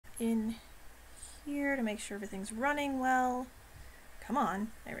in here to make sure everything's running well. Come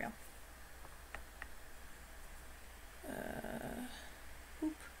on. There we go.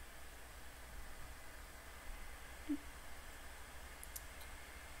 Oop.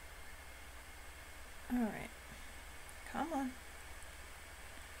 Alright. Come on.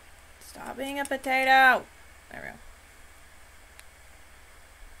 Stop being a potato! There we go.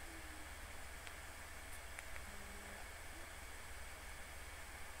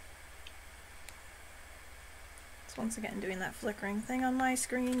 It's once again doing that flickering thing on my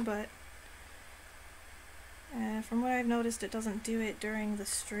screen, but from what I've noticed, it doesn't do it during the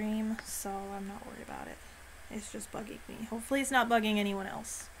stream, so I'm not worried about it. It's just bugging me. Hopefully it's not bugging anyone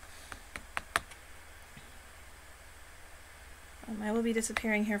else. I will be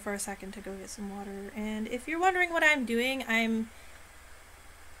disappearing here for a second to go get some water, and if you're wondering what I'm doing, I'm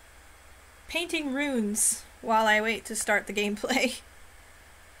painting runes while I wait to start the gameplay.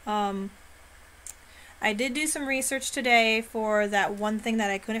 I did do some research today for that one thing that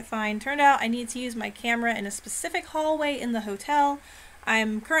I couldn't find. Turned out I need to use my camera in a specific hallway in the hotel.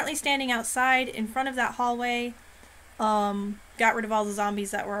 I'm currently standing outside in front of that hallway. Got rid of all the zombies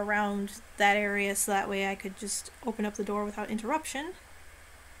that were around that area so that way I could just open up the door without interruption.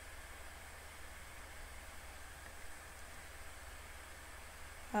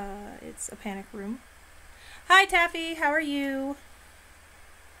 It's a panic room. Hi Taffy, how are you?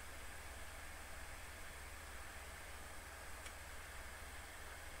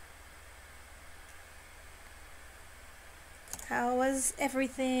 How was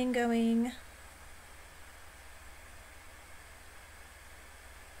everything going?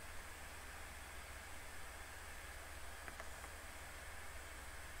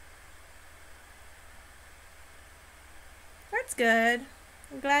 That's good.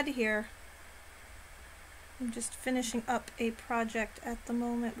 I'm glad to hear. I'm just finishing up a project at the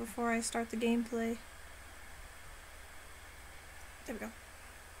moment before I start the gameplay. There we go.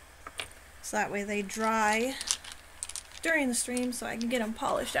 So that way they dry during the stream so I can get them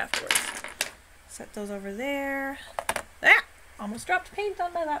polished afterwards. Set those over there. Ah! Almost dropped paint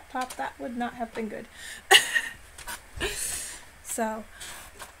on my laptop. That would not have been good. So,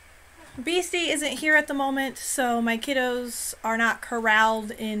 Beastie isn't here at the moment, so my kiddos are not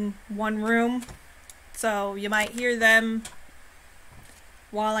corralled in one room. So you might hear them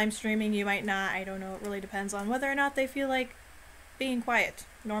while I'm streaming, you might not. I don't know. It really depends on whether or not they feel like being quiet.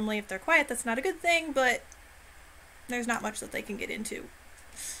 Normally if they're quiet, that's not a good thing, but there's not much that they can get into.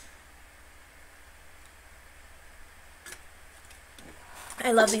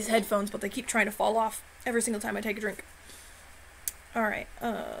 I love these headphones, but they keep trying to fall off every single time I take a drink. Alright,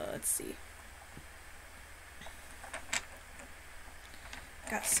 let's see.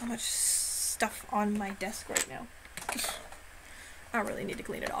 Got so much stuff on my desk right now. I really need to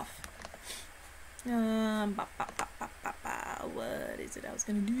clean it off. What is it I was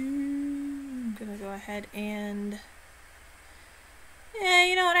gonna do? I'm gonna go ahead and... Yeah,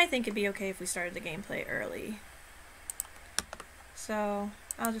 you know what? I think it'd be okay if we started the gameplay early. So,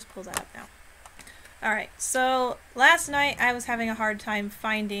 I'll just pull that up now. Alright, so last night I was having a hard time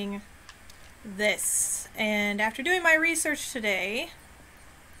finding this. And after doing my research today...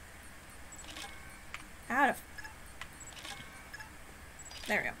 There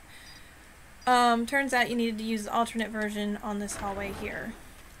we go. Turns out you needed to use the alternate version on this hallway here.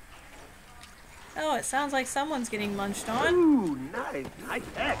 Oh, it sounds like someone's getting munched on. Ooh, nice. Nice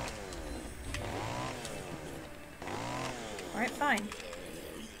heck. Alright, fine.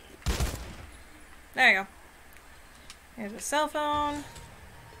 There you go. Here's a cell phone.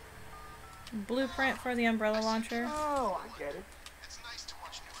 Blueprint for the umbrella launcher. Oh, I get it.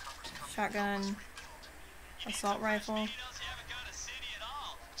 Shotgun. Assault rifle.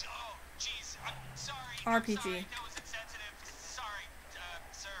 RPG.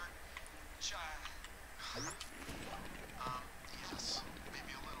 Yes,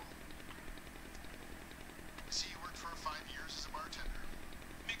 maybe a little. I see you worked for 5 years as a bartender.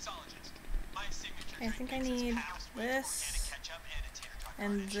 Mixologist. My signature. Okay, I think I need this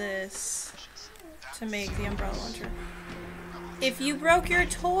and this to make the umbrella launcher. If you broke your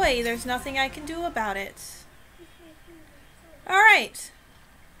toy, there's nothing I can do about it. Alright.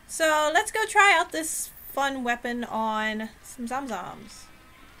 So let's go try out this fun weapon on some zomzoms.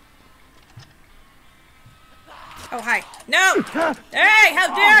 Oh, hi. No! Hey,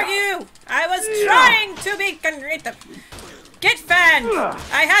 how dare you! I was trying to be creative. Get fan!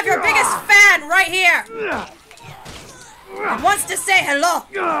 I have your biggest fan right here! It wants to say hello!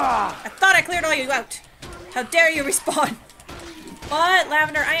 I thought I cleared all you out. How dare you respawn? What,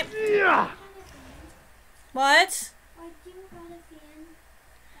 Lavender? I am... What?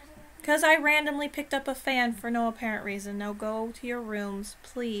 Because I randomly picked up a fan for no apparent reason. Now go to your rooms,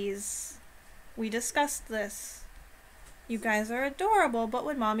 please. We discussed this. You guys are adorable, but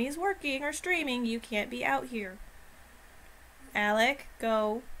when mommy's working or streaming, you can't be out here. Alec,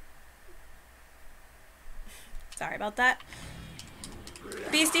 go. Sorry about that.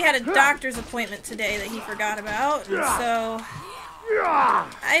 Beastie had a doctor's appointment today that he forgot about, and so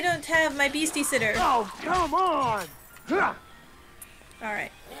I don't have my Beastie sitter. Oh, come on!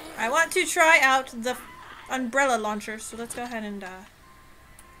 Alright. I want to try out the umbrella launcher, so let's go ahead and,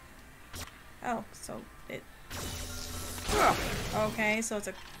 oh, so it... Okay, so it's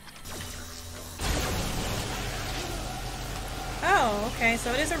a... Oh, okay,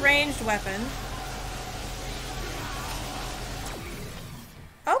 so it is a ranged weapon.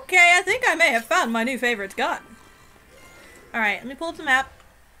 Okay, I think I may have found my new favorite gun. Alright, let me pull up the map.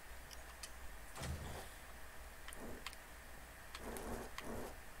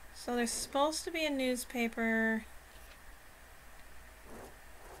 So there's supposed to be a newspaper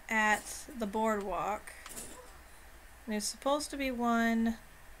at the boardwalk. And there's supposed to be one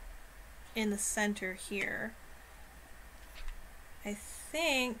in the center here. I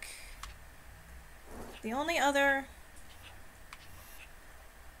think the only other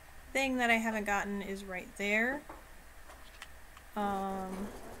thing that I haven't gotten is right there.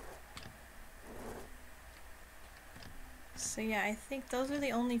 So yeah, I think those are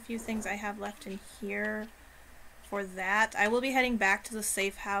the only few things I have left in here for that. I will be heading back to the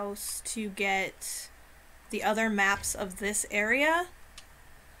safe house to get the other maps of this area.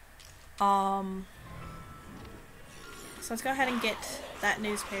 So let's go ahead and get that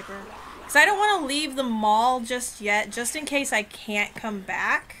newspaper. Because I don't want to leave the mall just yet, just in case I can't come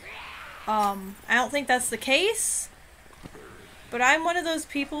back. I don't think that's the case. But I'm one of those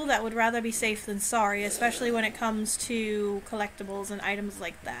people that would rather be safe than sorry, especially when it comes to collectibles and items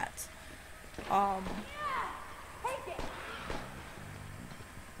like that.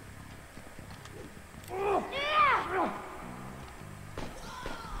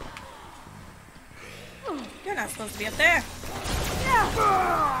 You're not supposed to be up there.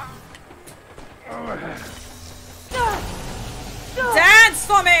 Dance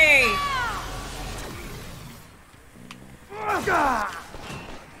for me!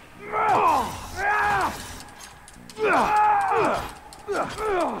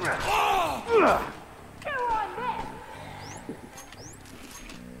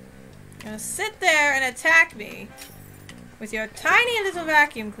 Gonna sit there and attack me with your tiny little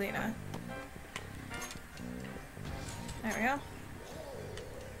vacuum cleaner. There we go.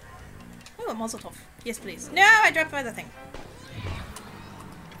 Ooh, a Molotov. Yes, please. No, I dropped my other thing.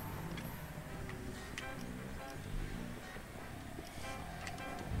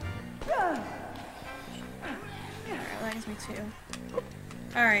 Alright, me too.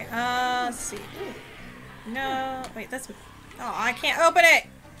 Alright, let's see. No, wait, that's... Oh, I can't open it!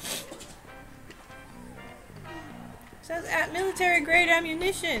 It says at military grade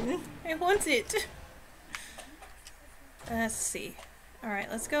ammunition. I want it. Let's see.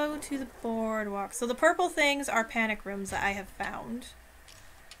 Alright, let's go to the boardwalk. So the purple things are panic rooms that I have found.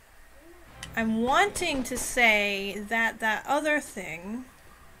 I'm wanting to say that that other thing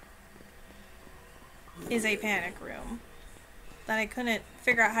is a panic room that I couldn't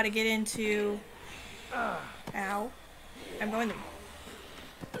figure out how to get into. Ow. I'm going to...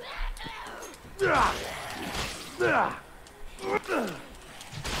 Ah!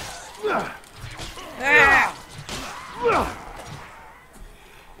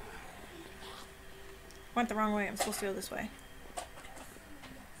 Went the wrong way. I'm supposed to go this way.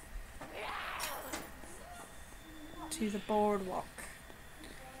 To the boardwalk.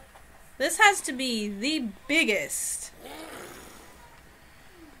 This has to be the biggest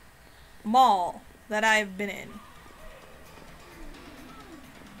mall that I've been in.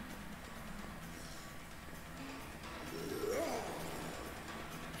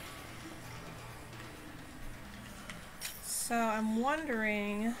 So I'm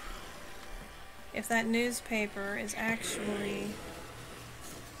wondering if that newspaper is actually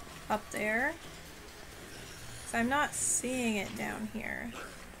up there. 'Cause I'm not seeing it down here.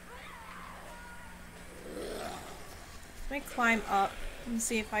 Let me climb up and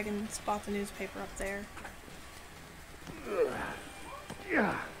see if I can spot the newspaper up there.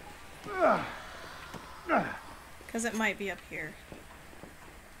 Because it might be up here.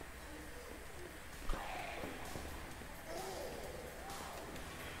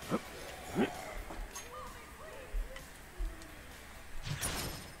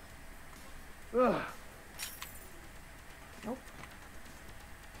 Nope.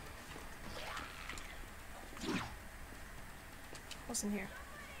 What's in here?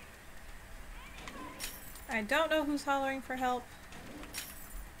 I don't know who's hollering for help.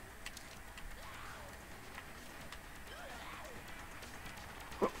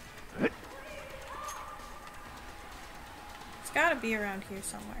 It's gotta be around here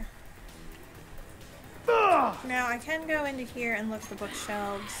somewhere. Now I can go into here and look at the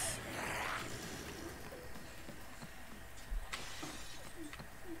bookshelves.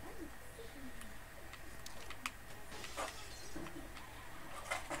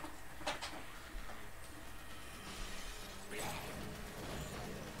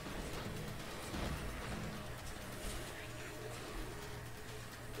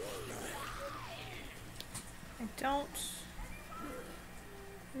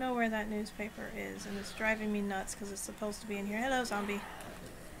 I don't know where that newspaper is, and it's driving me nuts because it's supposed to be in here. Hello, zombie.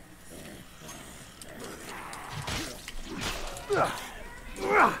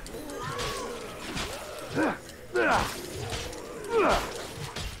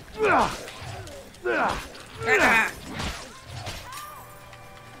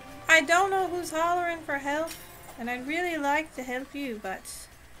 I don't know who's hollering for help, and I'd really like to help you, but...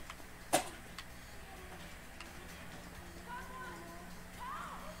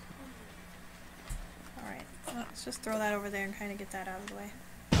 Alright, well, let's just throw that over there and kind of get that out of the way.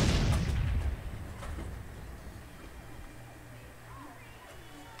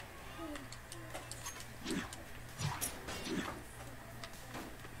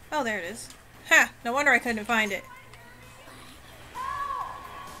 Oh, there it is. Ha! No wonder I couldn't find it.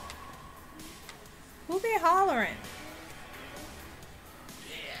 Who be hollering?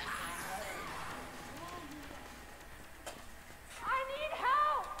 I need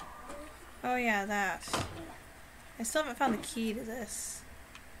help! Oh yeah, that. I still haven't found the key to this.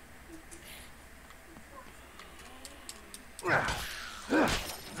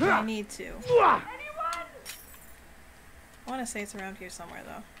 I need to. Anyone? I want to say it's around here somewhere,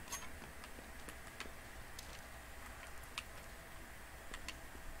 though.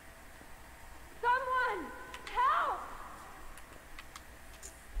 Someone! Help!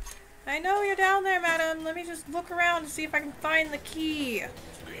 I know you're down there, madam. Let me just look around to see if I can find the key. Help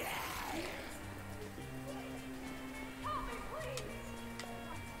me, please!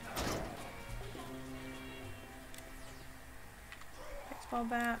 Baseball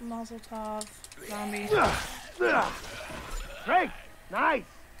bat, Mazel Tov, zombie. Great. Nice.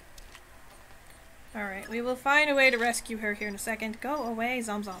 Alright, we will find a way to rescue her here in a second. Go away,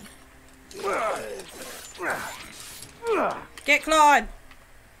 Zom Zom. Get Claude!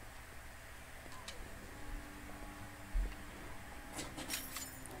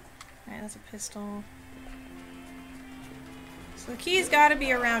 Alright, that's a pistol. So the key's gotta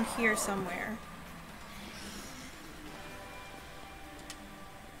be around here somewhere.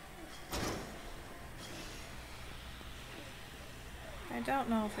 I don't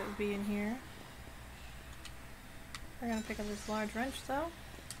know if it would be in here. We're gonna pick up this large wrench though.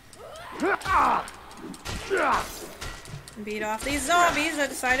 And beat off these zombies that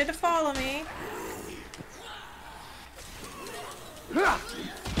decided to follow me.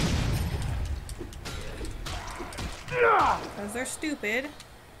 Because they're stupid.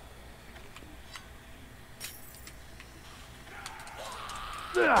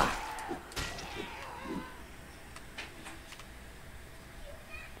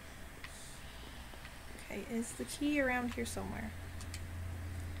 Okay, is the key around here somewhere?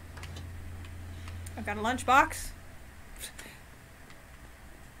 I've got a lunchbox.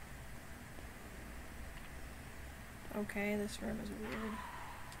 Okay, this room is weird.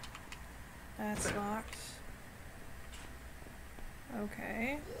 That's locked.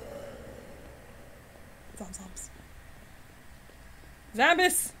 Okay. Zombies.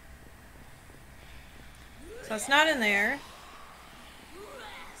 Zombies! So it's not in there.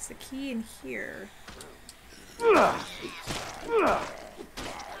 It's the key in here. God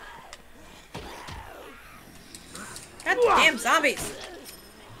damn zombies!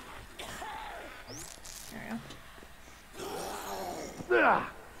 There we go. I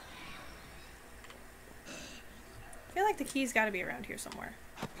feel like the key's gotta be around here somewhere.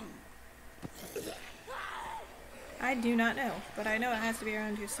 I do not know, but I know it has to be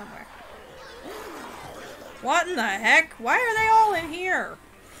around here somewhere. What in the heck? Why are they all in here?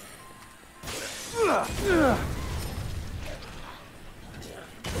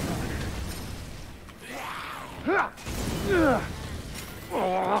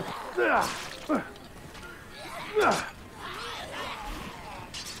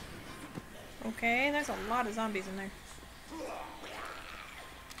 Okay, there's a lot of zombies in there.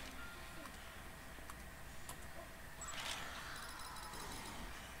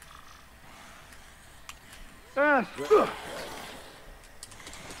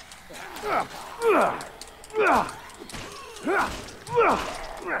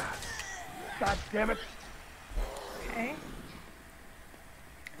 God damn it. Okay.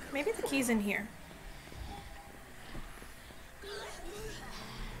 Maybe the key's in here. I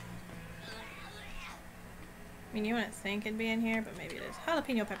mean, you wouldn't think it'd be in here, but maybe it is.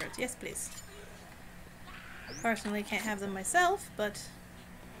 Jalapeno peppers. Yes, please. Personally, can't have them myself, but...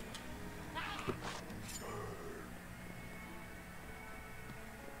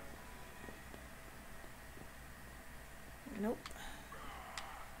 Nope.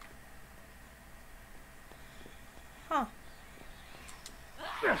 Huh.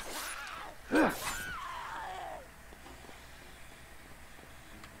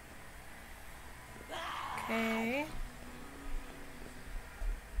 Okay.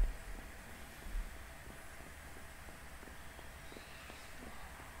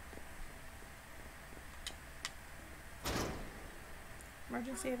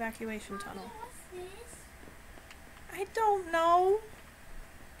 Emergency evacuation tunnel. I don't know.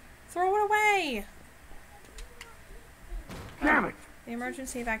 Throw it away. Damn it. The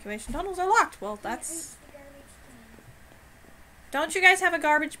emergency evacuation tunnels are locked. Well, that's... Don't you guys have a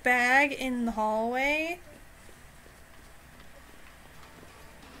garbage bag in the hallway?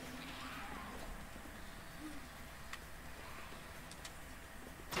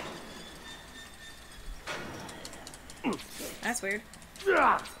 That's weird.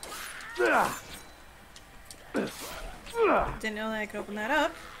 Didn't know that I could open that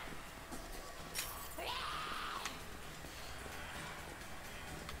up.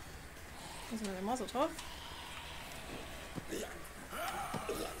 There's another Molotov.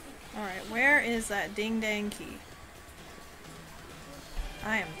 Alright, where is that ding dang key?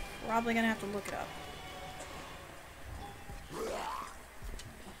 I am probably gonna have to look it up.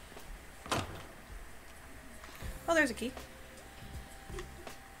 Oh, there's a key.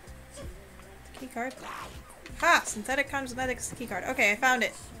 Key card. Ha! Synthetic cosmetics key card. Okay, I found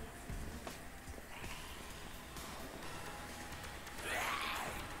it.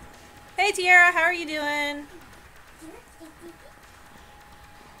 Hey Tiara, how are you doing?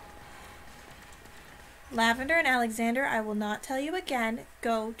 Lavender and Alexander, I will not tell you again.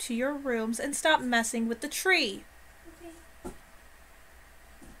 Go to your rooms and stop messing with the tree. Okay.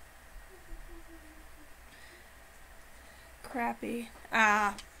 Crappy.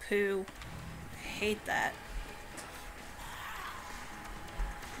 Ah, poo. I hate that.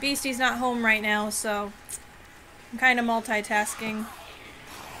 Beastie's not home right now, so I'm kind of multitasking.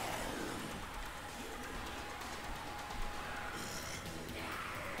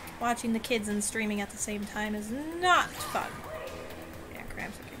 Watching the kids and streaming at the same time is not fun. Yeah,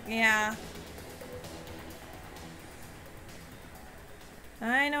 cramps. Yeah.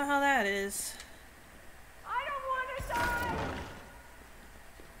 I know how that is. I don't want to die!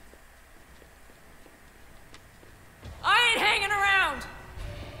 I ain't hanging around!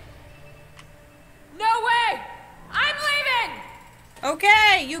 No way! I'm leaving!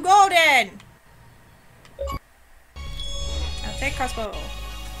 Okay, you go then! Now take crossbow.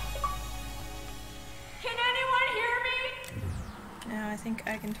 Can anyone hear me? Now I think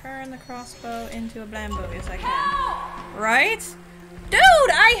I can turn the crossbow into a blambo. Yes, I can. Help! Right? Dude,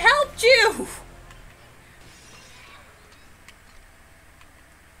 I helped you!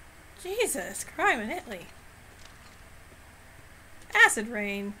 Jesus, crime in Italy. Acid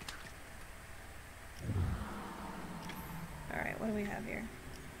rain. Alright, what do we have here?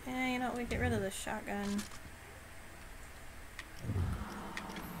 Yeah, you know what, we get rid of this shotgun.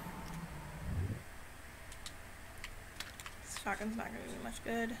 This shotgun's not gonna do much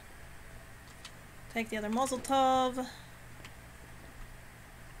good. Take the other Molotov.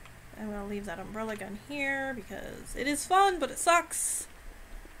 I'm gonna leave that umbrella gun here because it is fun, but it sucks.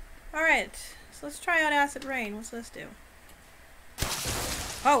 Alright, so let's try out acid rain. What's this do?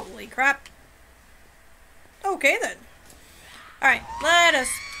 Holy crap. Okay then. Alright, let us...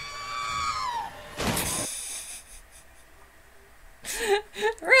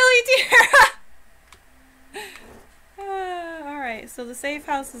 Really, dear? Alright, so the safe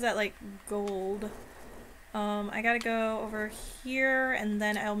house is at like gold. I gotta go over here and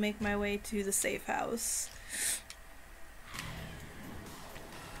then I'll make my way to the safe house.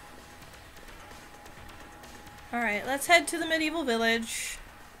 Alright, let's head to the medieval village.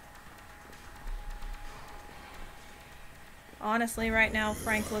 Honestly, right now,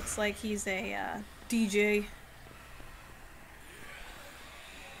 Frank looks like he's a DJ.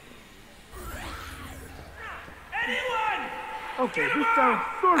 Anyone! Okay, this sounds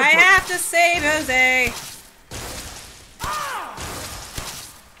sort of... I have to save Jose!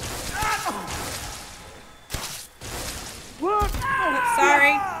 What? Oh,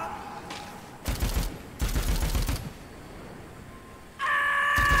 sorry.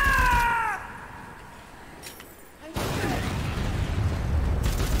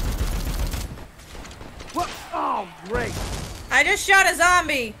 just shot a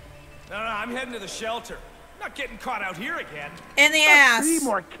zombie! No, I'm heading to the shelter. I'm not getting caught out here again. In the ass! Be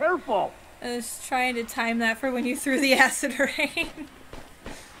more careful. I was trying to time that for when you threw the acid rain.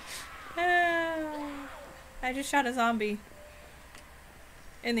 I just shot a zombie.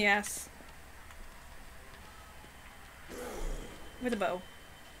 In the ass. With a bow.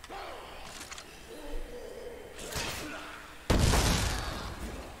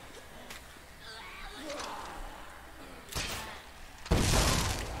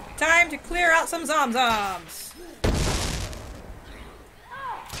 Time to clear out some zomzoms.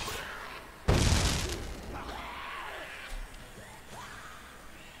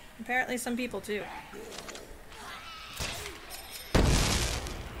 Apparently some people too.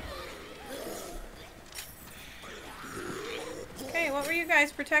 Okay, what were you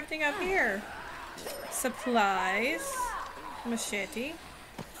guys protecting up here? Supplies. Machete.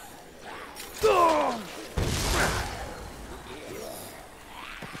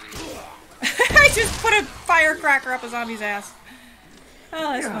 I just put a firecracker up a zombie's ass.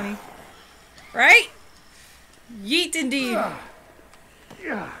 Oh, that's funny. Right? Yeet indeed.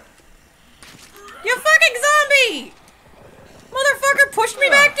 You fucking zombie! Motherfucker pushed me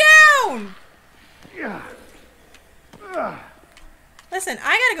back down! Listen,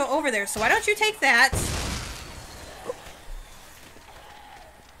 I gotta go over there, so why don't you take that?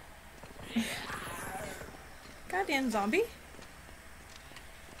 Goddamn zombie.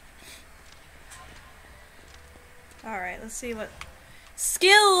 Alright, let's see what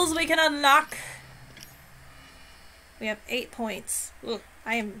skills we can unlock. We have 8 points. Ugh,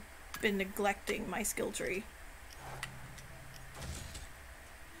 I am been neglecting my skill tree.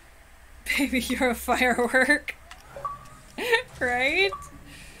 Baby, you're a firework. Right?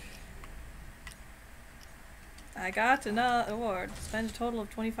 I got another award. Spend a total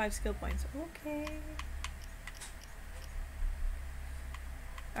of 25 skill points. Okay.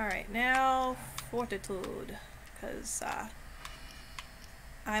 Alright, now fortitude. Because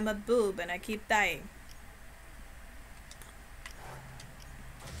I'm a boob and I keep dying.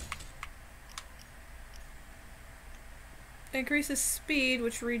 Increases speed,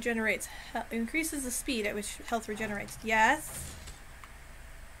 which regenerates. Increases the speed at which health regenerates. Yes.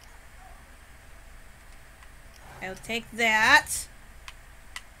 I'll take that.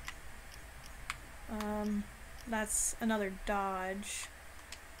 That's another dodge.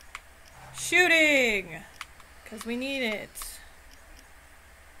 Shooting! Because we need it.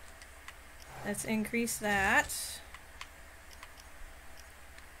 Let's increase that.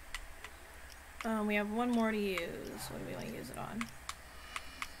 We have one more to use. What do we want to use it on?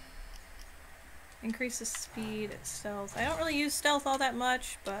 Increase the speed at stealth. I don't really use stealth all that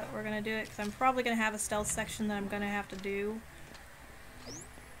much, but we're going to do it because I'm probably going to have a stealth section that I'm going to have to do.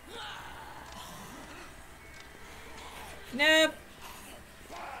 Nope.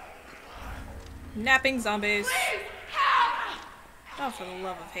 Napping zombies. Oh, for the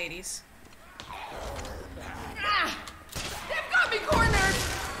love of Hades. They've got me cornered!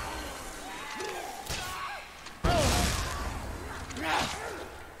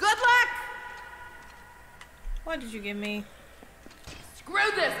 Good luck! What did you give me?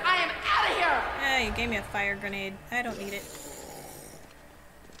 Screw this! I am out of here! Yeah, you gave me a fire grenade. I don't need it.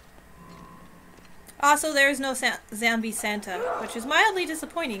 Also, there is no zombie Santa, which is mildly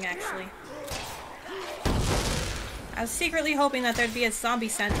disappointing, actually. I was secretly hoping that there'd be a zombie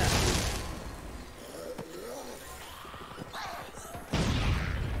Santa.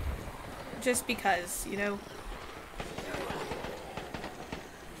 Just because, you know.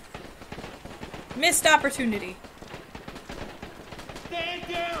 Missed opportunity. Stand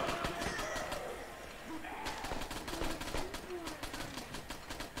down.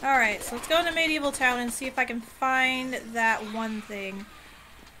 Alright, so let's go into Medieval Town and see if I can find that one thing.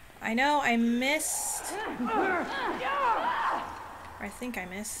 I know I missed... Or I think I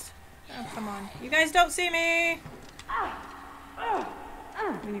missed. Oh, come on. You guys don't see me!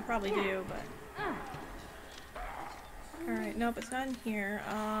 I mean, you probably do, but... Alright, nope, it's not in here.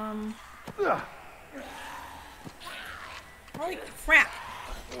 Holy crap!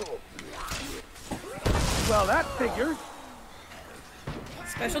 Well, that figures.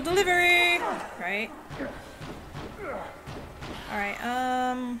 Special delivery! Right. Alright,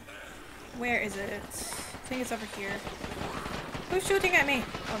 where is it? I think it's over here. Who's shooting at me?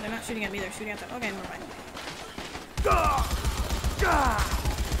 Oh, they're not shooting at me, they're shooting at them. Okay, never mind.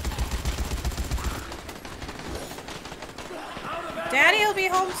 Daddy will be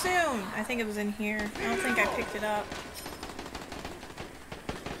home soon! I think it was in here. I don't think I picked it up.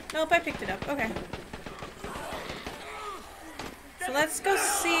 Nope, I picked it up. Okay. So let's go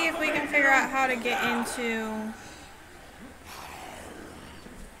see if we can figure out how to get into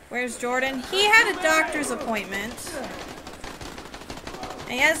Where's Jordan? He had a doctor's appointment.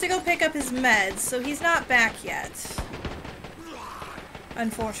 And he has to go pick up his meds, so he's not back yet.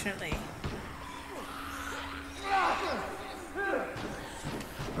 Unfortunately.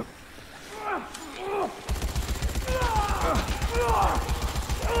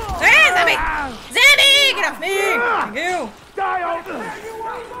 Hey, Zombie! Zombie! Get off me! Thank you! Die over!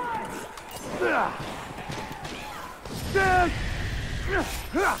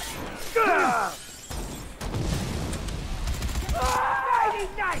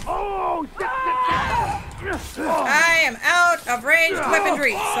 Oh, I am out of ranged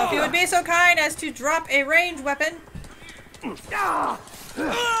weaponry, so if you would be so kind as to drop a ranged weapon.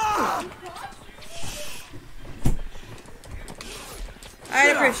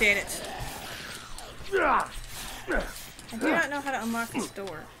 I'd appreciate it. I do not know how to unlock this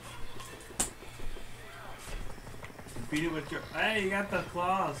door. Beat it with your. Hey, you got the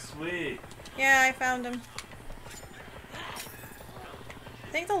claws, sweet. Yeah, I found him. I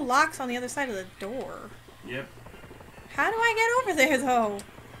think the lock's on the other side of the door. Yep. How do I get over there, though?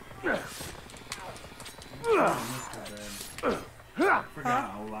 I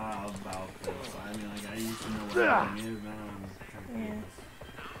forgot a lot about this. I mean, like, I used to know what everything is now.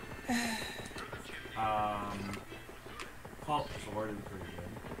 I'm kind of Pulp sword is pretty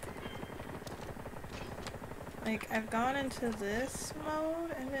good. Like, I've gone into this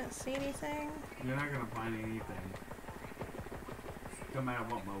mode and didn't see anything. You're not gonna find anything. No matter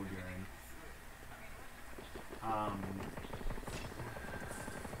what mode you're in.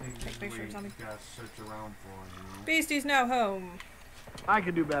 Take pictures on me. You gotta search around for, you know? Beastie's now home. I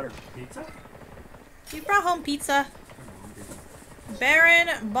can do better. Pizza? You brought home pizza.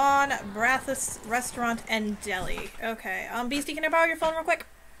 Baron Bon Brathus Restaurant and Deli. Okay. Beastie, can I borrow your phone real quick?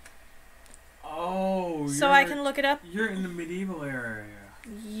 Oh, So I can look it up? You're in the medieval area.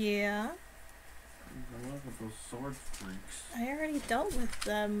 Yeah. Look at those sword freaks. I already dealt with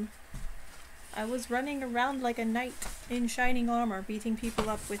them. I was running around like a knight in shining armor, beating people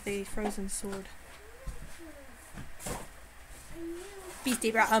up with a frozen sword.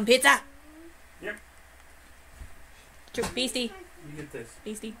 Beastie brought home pizza! Yep. Beastie. You get this.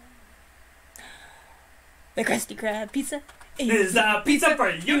 Beastie. The Krusty Krab pizza Is a pizza for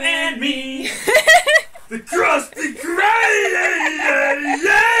you and me. The Krusty Krab,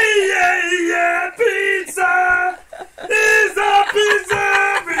 yeah, pizza is a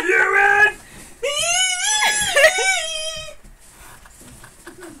pizza for you and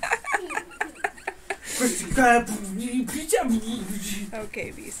Krusty Krab, pizza.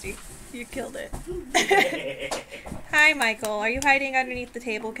 Okay, Beastie. You killed it. Hi, Michael. Are you hiding underneath the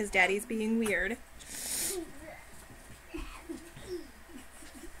table because Daddy's being weird?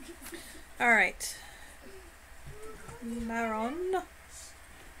 Alright. Baron.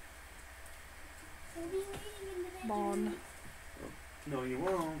 Bon. No, you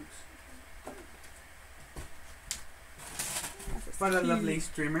won't. What a lovely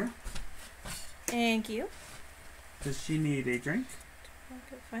streamer. Thank you. Does she need a drink? I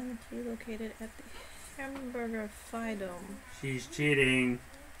could find the key located at the Hamburger Fidom. She's cheating.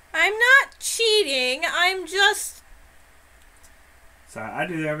 I'm not cheating. I'm just. So I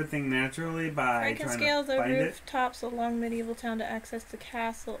do everything naturally by I can trying scale to the find it. rooftops along medieval town to access the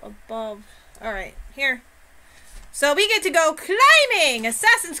castle above. Alright, here. So we get to go climbing!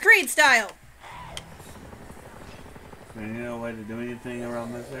 Assassin's Creed style! Any no way to do anything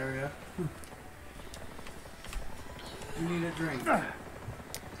around this area? You need a drink.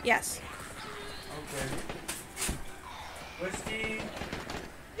 Yes. Okay. Whiskey.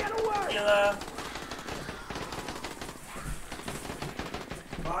 Get away! Tequila.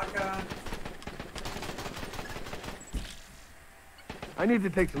 Vodka. I need to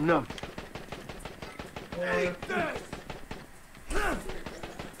take some notes. I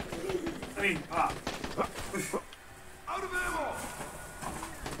mean, pop. Out of ammo!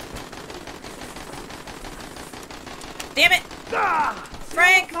 Damn it!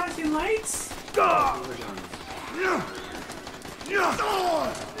 Frank! Flashing lights?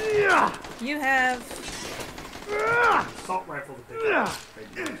 You have. Assault rifle to pick up.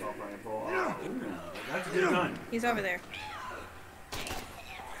 Big assault rifle. Ooh, that's a good gun. He's over there.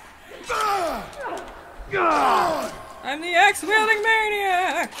 I'm the axe-wielding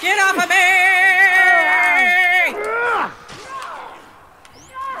maniac! Get off of me!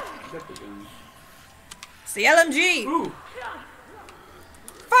 It's the LMG! Ooh!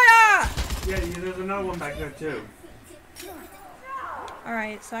 Fire! Yeah, there's another one back there too.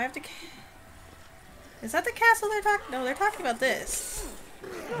 Alright, so I have to. Is that the castle they're talking? No, they're talking about this.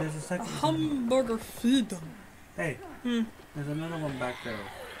 There's a second. Hamburger Fidom. Hey, there's another one back there.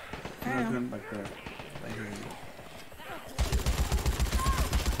 Nothing like that. I hear you.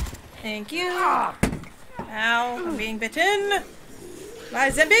 Thank you. Ow, I'm being bitten. My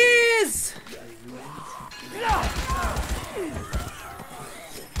zombies!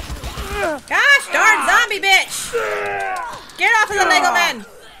 Gosh darn zombie bitch! Get off of the Lego man!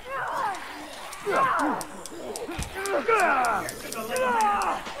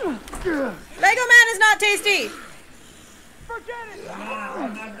 Lego man is not tasty!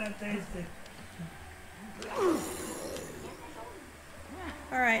 Not that tasty.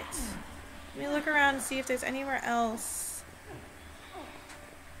 Alright. Let me look around and see if there's anywhere else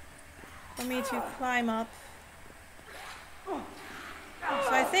for me to climb up.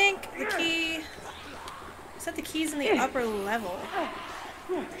 So I think the key... I said the key's in the upper level.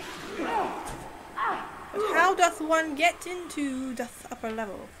 But how doth one get into the upper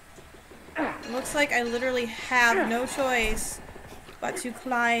level? It looks like I literally have no choice but to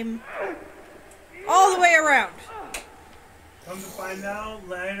climb all the way around. Come to find out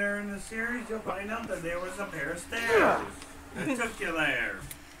later in the series, you'll find out that there was a pair of stairs that took you there.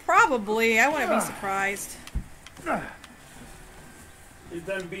 Probably. I wouldn't be surprised. You're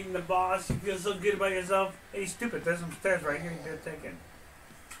done beating the boss. You feel so good about yourself. Hey, stupid, there's some stairs right here you could take in.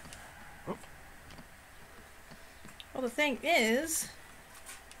 Well, the thing is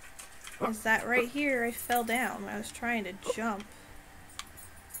that right here I fell down when I was trying to jump.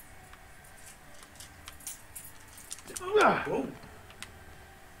 Whoa.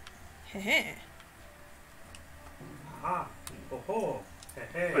 Heh Ah. Oh ho. Hey,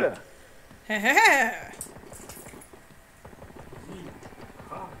 hey. heh. Heh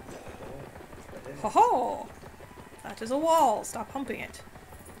Ah. Ho ho! That is a wall. Stop humping it.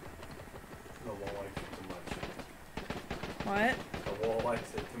 The wall likes it too much. What? The wall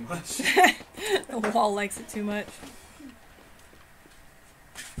likes it too much. The wall likes it too much.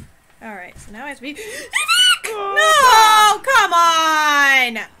 Alright, so now I have to be... No! Come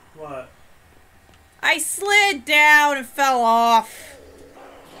on! What? I slid down and fell off.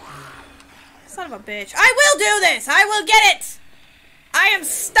 Son of a bitch. I will do this! I will get it! I am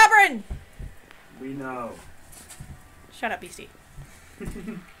stubborn! We know. Shut up, beastie.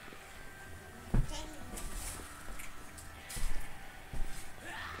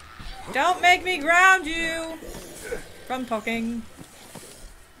 Don't make me ground you from talking.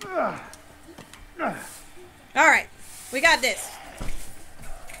 Alright, we got this.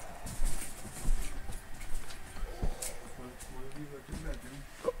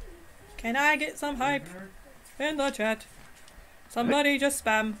 Can I get some hype in the chat? Somebody just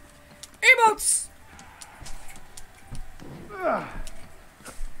spam emotes!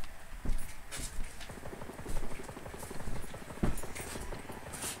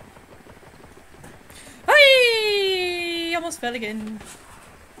 Hey! Almost fell again.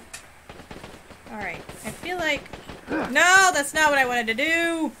 Alright, I feel like... No, that's not what I wanted to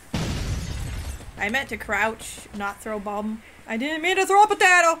do! I meant to crouch, not throw bomb. I didn't mean to throw a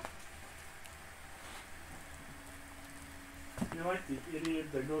potato! You're like the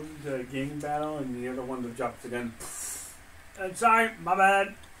idiot that goes into a gang battle and the other one that drops the gun. I'm sorry, my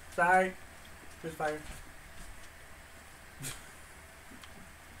bad. Sorry. Just fire.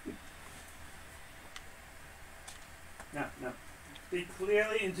 No, no. Speak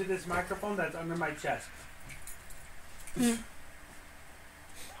clearly into this microphone that's under my chest.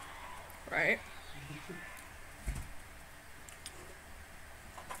 Right.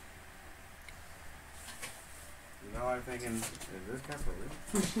 Now I'm thinking, is this guy for real?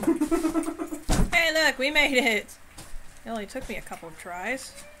 Hey look, we made it! It only took me a couple of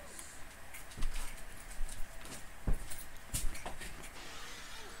tries.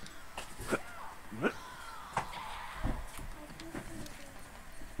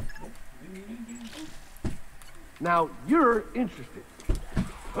 Now you're interested.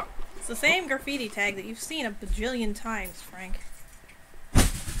 It's the same graffiti tag that you've seen a bajillion times, Frank.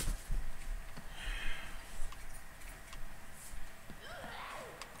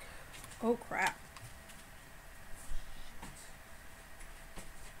 Oh crap.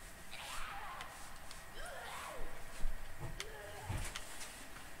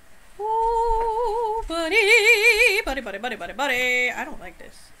 Oh, buddy, buddy, buddy, buddy, buddy, buddy. I don't like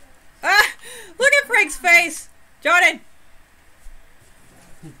this. Ah! Look at Frank's face! Jordan!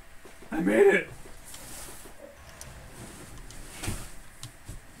 I made it!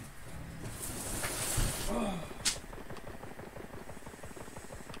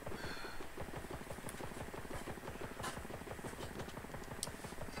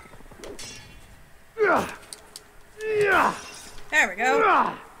 There we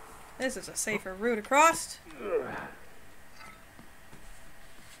go. This is a safer route across.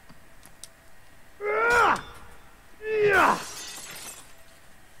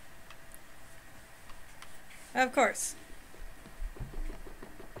 course.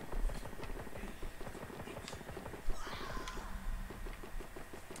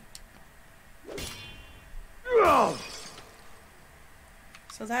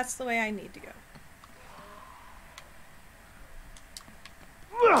 So that's the way I need to go.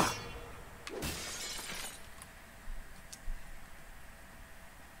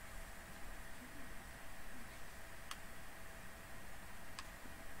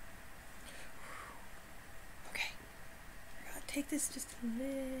 Okay. We're gonna take this just a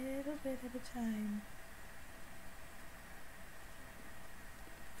little bit at a time.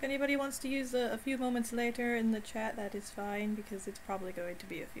 If anybody wants to use a few moments later in the chat, that is fine, because it's probably going to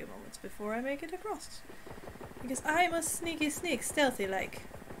be a few moments before I make it across. Because I'm a sneaky sneak, stealthy like.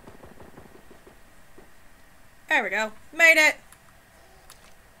 There we go. Made it!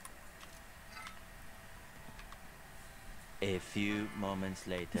 A few moments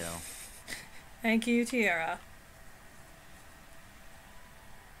later. Thank you, Tiara.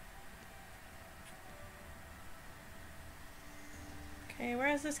 Okay,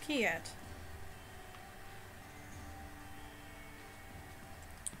 where is this key at?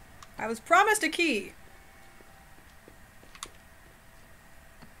 I was promised a key!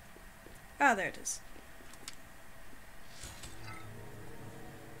 Ah, there it is.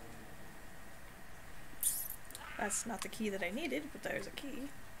 That's not the key that I needed, but there's a key.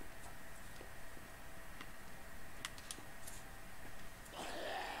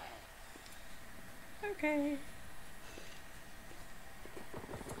 Okay.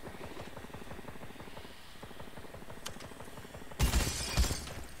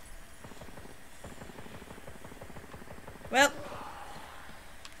 Well,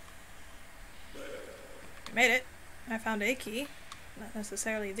 I made it. I found a key. Not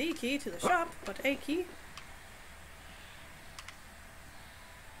necessarily the key to the shop, but a key.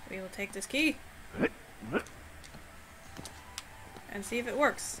 We will take this key and see if it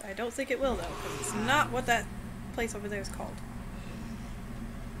works. I don't think it will though, because it's not what that place over there is called.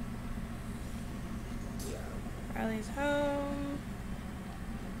 Riley's home.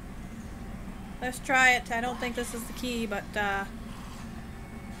 Let's try it. I don't think this is the key, but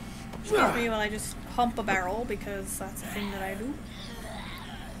excuse me while I just hump a barrel, because that's a thing that I do.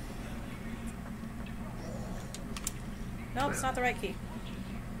 Nope, it's not the right key.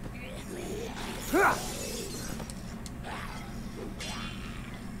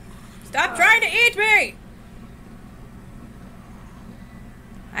 Stop trying to eat me!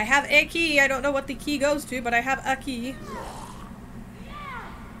 I have a key. I don't know what the key goes to, but I have a key.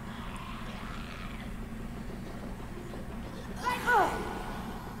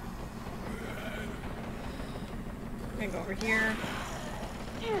 I'm gonna go over here.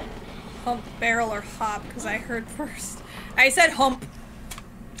 Hump, barrel, or hop, because I heard first. I said hump.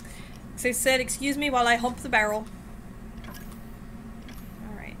 So I said, excuse me while I hump the barrel.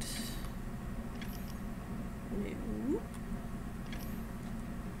 Alright.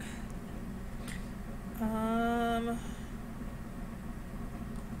 No.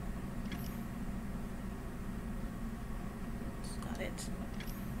 It's not it.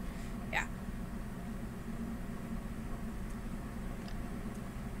 Yeah.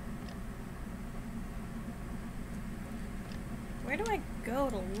 Where do I go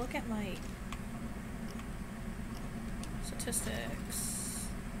to look at my statistics?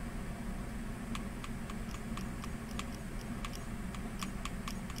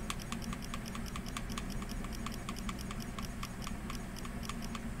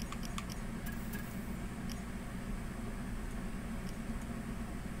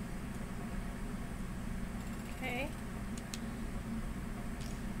 Okay.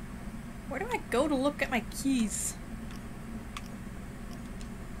 Where do I go to look at my keys?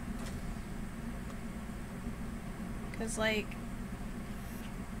 Because, like,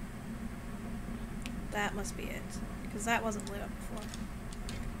 that must be it. Because that wasn't lit up before.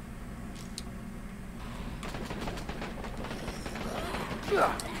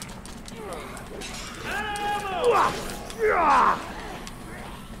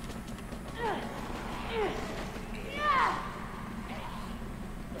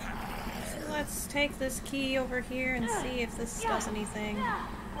 So let's take this key over here and see if this does anything.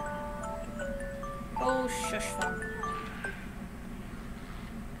 Oh, shush fun.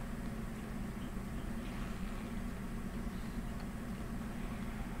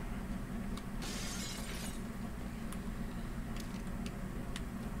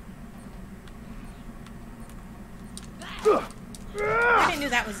 I knew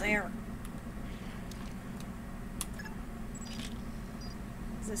that was there.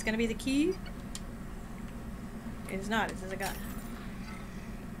 Is this gonna be the key? It is not. It is a gun.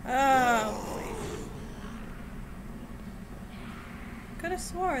 Oh boy. Could have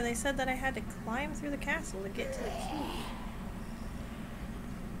swore they said that I had to climb through the castle to get to the key.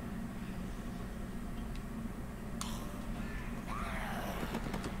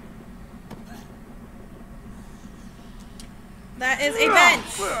 That is a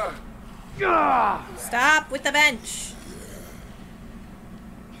bench! Stop with the bench!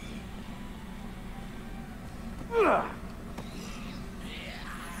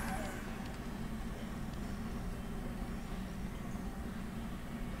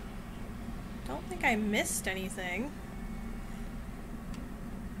 Don't think I missed anything.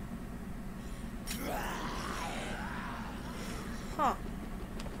 Huh.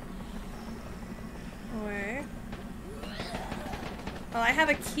 Where? Well, I have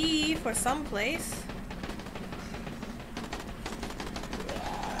a key for some place.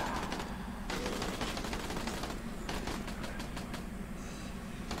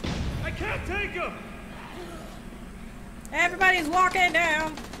 I can't take him! Everybody's walking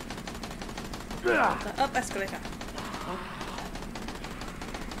down the up escalator.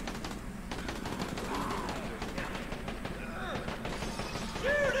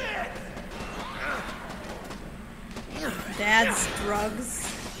 Dad's Drugs.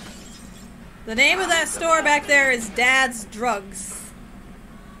 The name of that store back there is Dad's Drugs.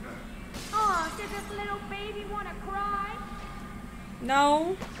 Oh, did this little baby want to cry?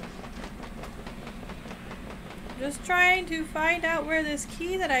 No. Just trying to find out where this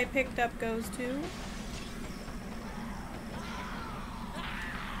key that I picked up goes to.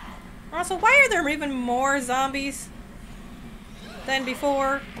 Also, why are there even more zombies than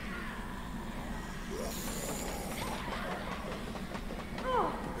before?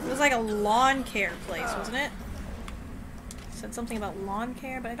 It was like a lawn care place, wasn't it? It said something about lawn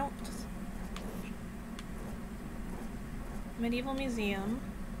care, but I don't... Medieval Museum.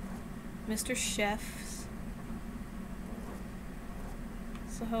 Mr. Chef's.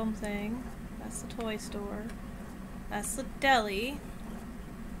 That's the home thing. That's the toy store. That's the deli.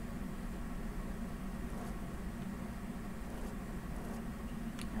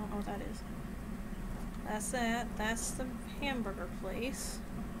 I don't know what that is. That's that. That's the hamburger place.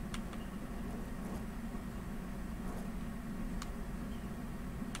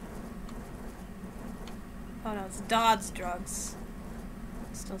 Oh no, it's Dodd's Drugs.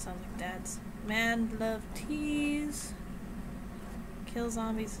 Still sounds like Dad's. Man love teas. Kill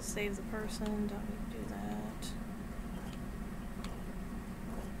zombies to save the person. Don't need to do that.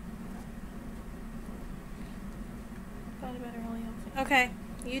 Find a better holy outfit. Okay,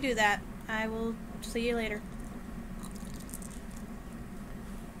 you do that. I will see you later.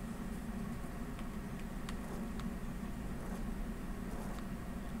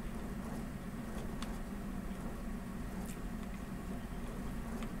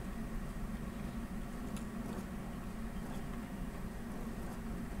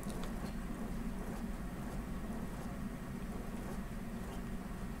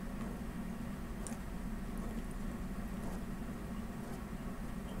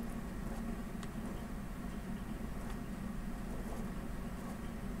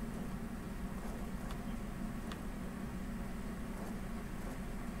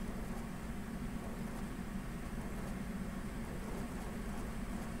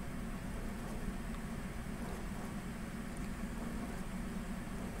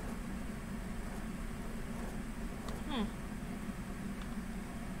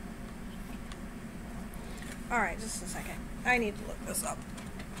 Alright, just a second. I need to look this up.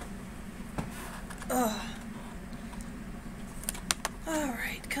 Ugh.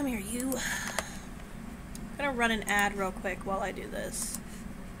 Alright, come here, you. I'm gonna run an ad real quick while I do this.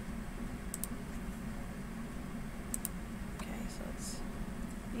 Okay, so it's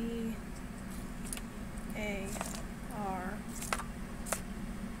B-A-R-O-N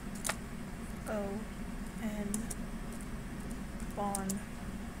Bond.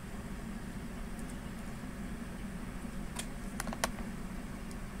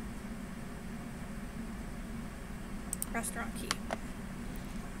 Restaurant key.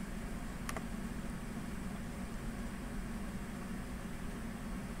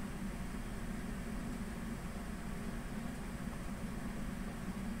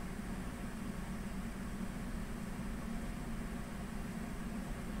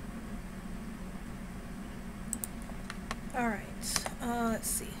 Alright, let's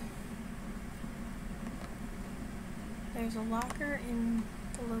see. There's a locker in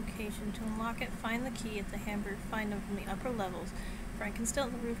the location. To unlock it, find the key at the hamburger, find them from the upper levels. Frankenstein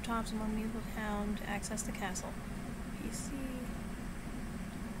on the rooftops among medieval town to access the castle. PC.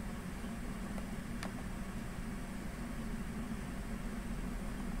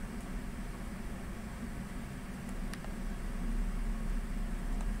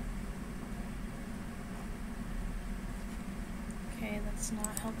 It's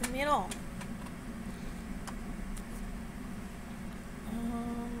not helping me at all.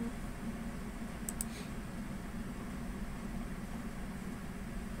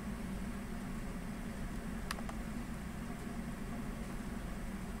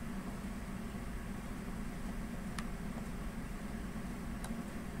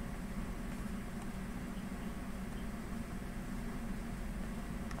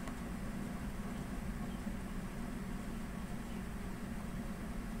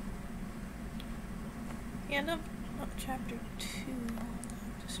 End of chapter 2.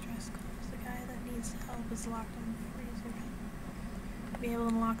 Distress calls. The guy that needs help is locked in the freezer. Be able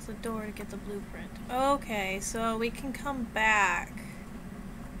to unlock the door to get the blueprint. Okay, so we can come back.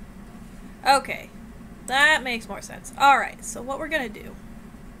 Okay, that makes more sense. Alright, so what we're gonna do,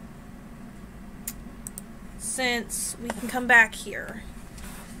 since we can come back here,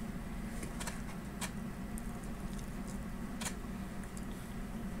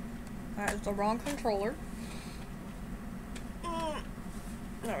 that is the wrong controller.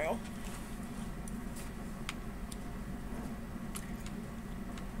 There we go.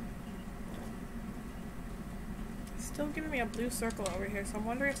 Still giving me a blue circle over here, so I'm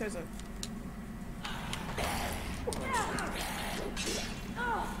wondering if there's a...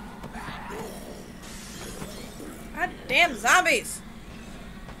 God damn zombies!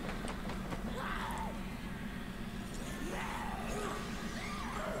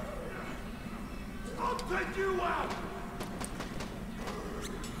 I'll take you out!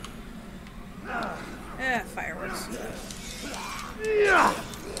 Fireworks.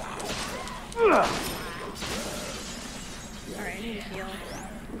 Alright, I need to heal.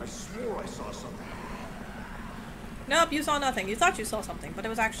 I swore I saw something. Nope, you saw nothing. You thought you saw something, but it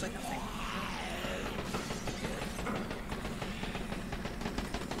was actually nothing.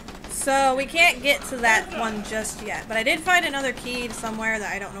 So, we can't get to that one just yet, but I did find another key somewhere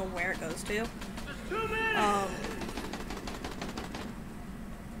that I don't know where it goes to.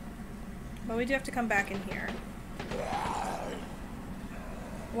 But we do have to come back in here.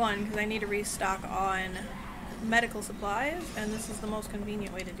 One, because I need to restock on medical supplies, and this is the most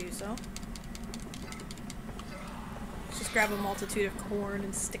convenient way to do so. Just grab a multitude of corn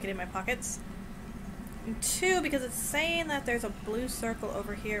and stick it in my pockets. And two, because it's saying that there's a blue circle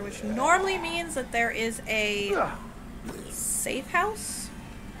over here, which normally means that there is a safe house.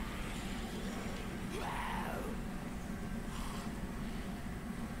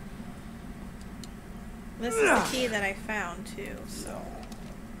 This is the key that I found too, so.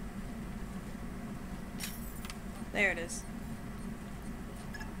 There it is.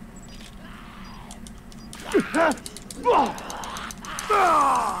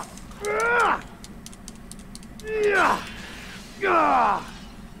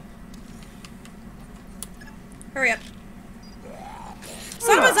 Hurry up.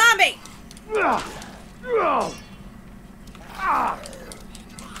 Son of a zombie!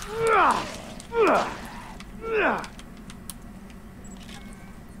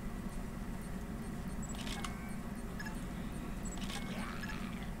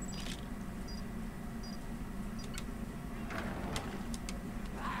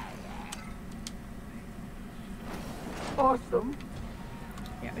 Awesome.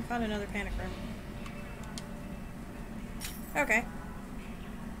 Yeah, we found another panic room. Okay.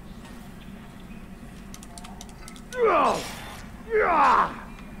 Oh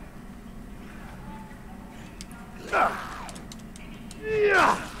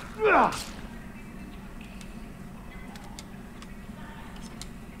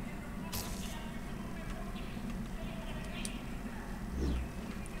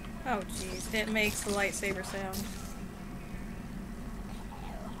jeez, it makes the lightsaber sound.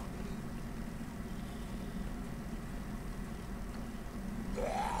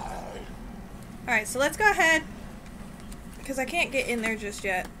 Alright, so let's go ahead, because I can't get in there just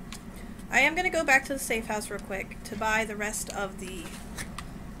yet. I am going to go back to the safe house real quick to buy the rest of the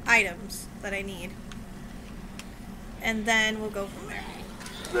items that I need. And then we'll go from there.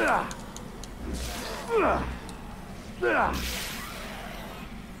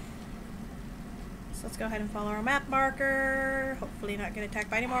 So let's go ahead and follow our map marker. Hopefully not get attacked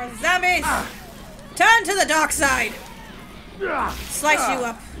by any more zombies! Turn to the dark side! Slice you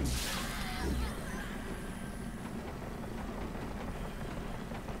up.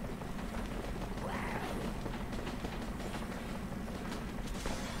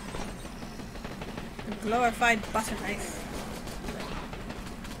 Glorified butter knife.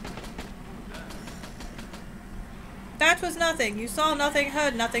 That was nothing. You saw nothing,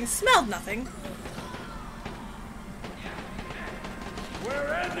 heard nothing, smelled nothing.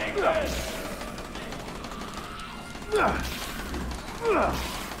 We're ending this!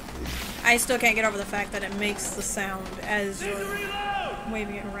 I still can't get over the fact that it makes the sound as you're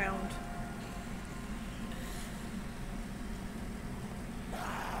waving it around.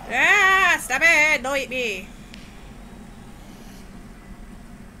 Ah! Stop it! Don't eat me!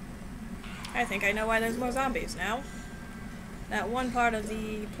 I think I know why there's more zombies now. That one part of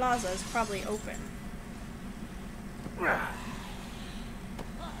the plaza is probably open. I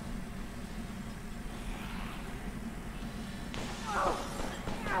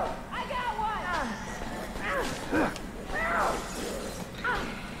got one!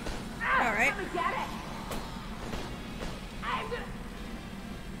 Alright. Let me get it! I'm gonna...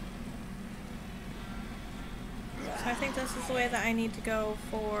 So I think this is the way that I need to go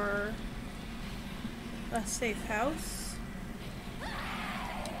for a safe house.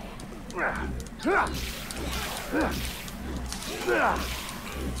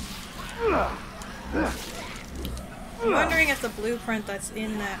 I'm wondering if the blueprint that's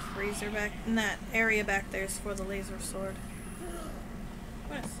in that freezer back in that area back there is for the laser sword.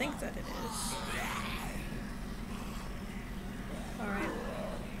 I'm gonna think that it is. Alright.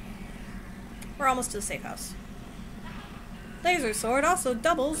 We're almost to the safe house. Laser sword also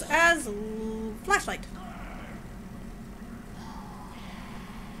doubles as flashlight.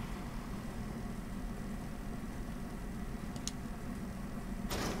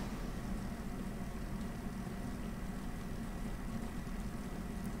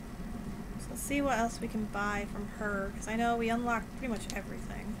 So let's see what else we can buy from her, because I know we unlocked pretty much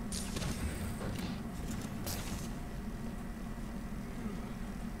everything.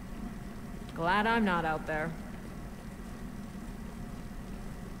 Glad I'm not out there.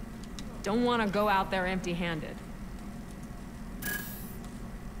 Don't want to go out there empty-handed.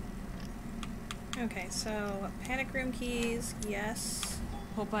 Okay, so panic room keys, yes.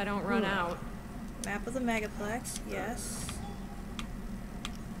 Hope I don't run out. Map of the Megaplex, yes.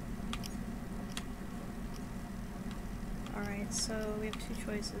 Alright, so we have two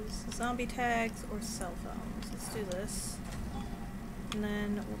choices. Zombie tags or cell phones. Let's do this. And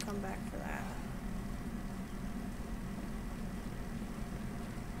then we'll come back for that.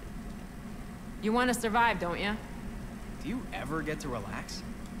 You want to survive, don't you? Do you ever get to relax?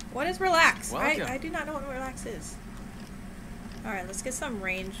 What is relax? Welcome. I do not know what relax is. Alright, let's get some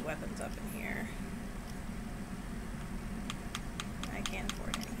ranged weapons up in here. I can't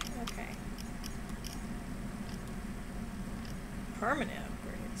afford any. Okay. Permanent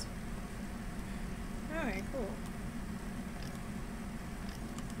upgrades. Alright, cool.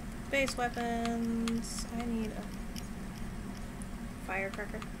 Base weapons. I need a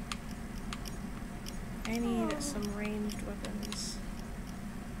firecracker. I need some ranged weapons.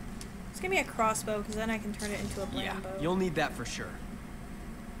 Just give me a crossbow, because then I can turn it into a bland bow. Yeah, you'll need that for sure.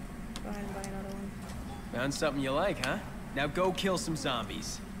 Go ahead and buy another one. Found something you like, huh? Now go kill some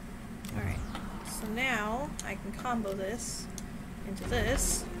zombies. Alright, so now I can combo this into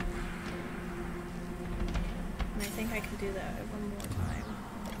this. And I think I can do that one more time.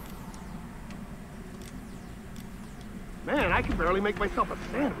 Man, I can barely make myself a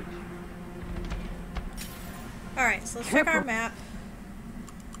sandwich. Alright, so let's check our map.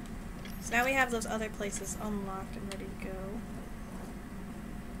 So now we have those other places unlocked and ready to go.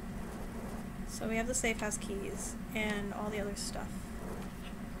 So we have the safe house keys and all the other stuff.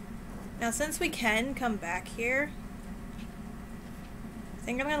 Now since we can come back here, I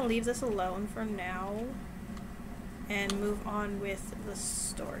think I'm going to leave this alone for now and move on with the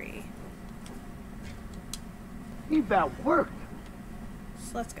story. Need that worked.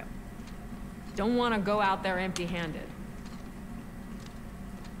 So let's go. Don't want to go out there empty-handed.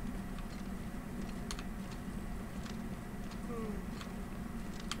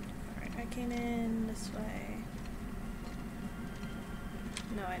 Alright, I came in this way.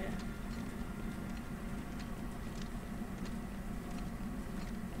 No, I didn't.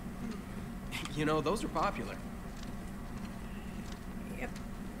 You know, those are popular. Yep.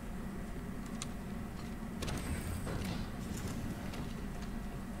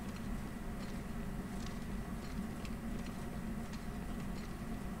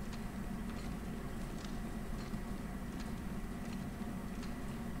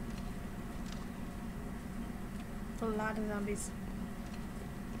 A lot of zombies.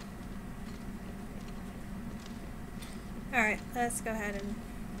 Alright, let's go ahead and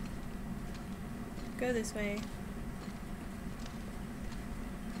go this way.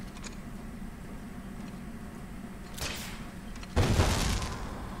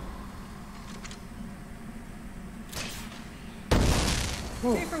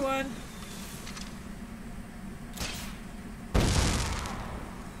 Three for one.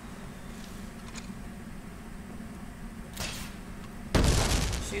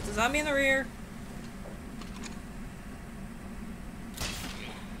 Shoots a zombie in the rear.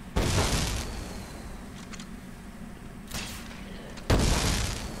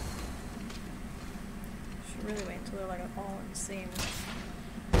 Should really wait until they're like all in the same.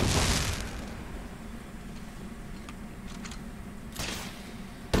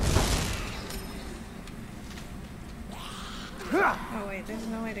 Oh wait, there's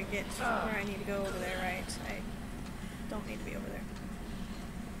no way to get to where I need to go over there, right? I don't need to be over there.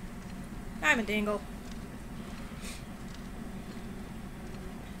 I'm a dingle.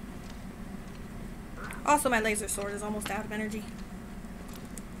 Also, my laser sword is almost out of energy.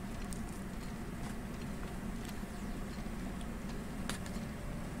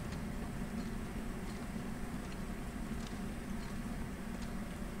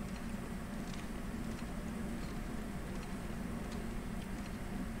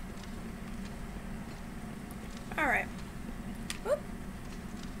 Alright. Whoop.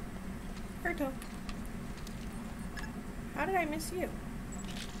 Erto. How did I miss you?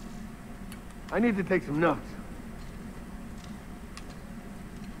 I need to take some notes.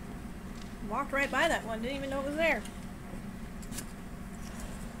 Walked right by that one, didn't even know it was there.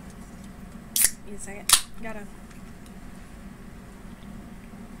 Need a second. Gotta.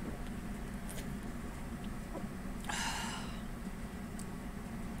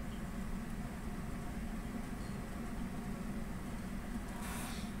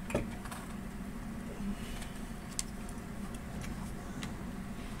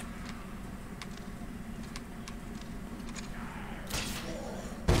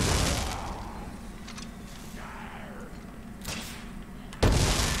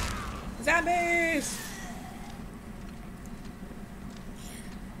 Zombies!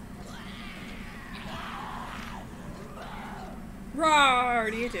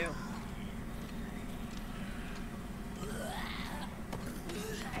 Roar to you too.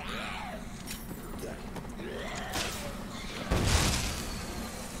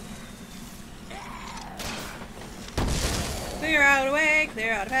 Clear out a way,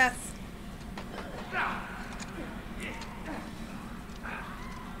 clear out a path.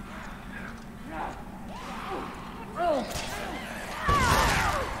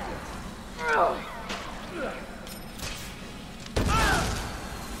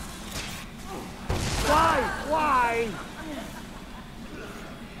 Why?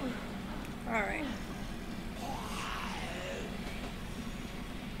 Alright.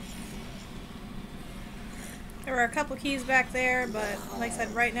 There were a couple keys back there, but like I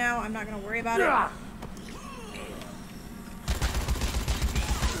said, right now I'm not going to worry about it.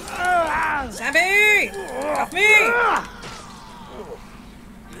 Zombie! Off me!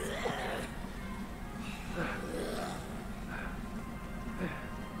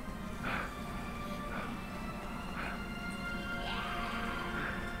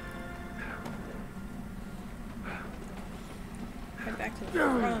 Head back to the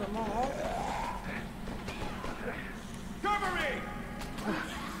front of the mall. Cover me!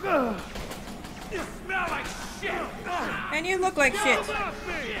 You smell like shit! And you look like shit.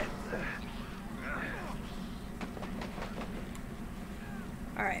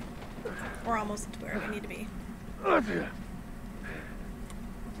 Alright. We're almost to where we need to be.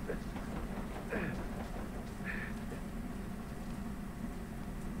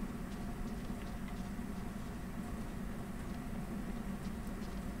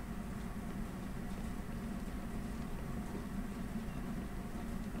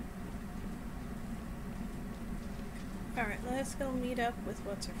 Alright, let's go meet up with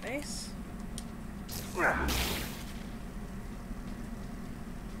what's-her-face.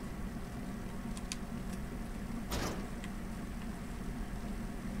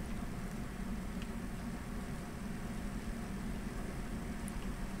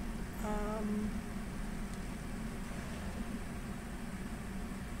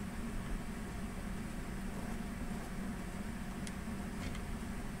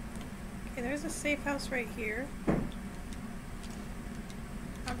 Okay, there's a safe house right here.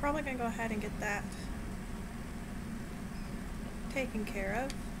 I'm probably gonna go ahead and get that taken care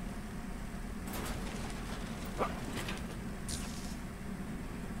of.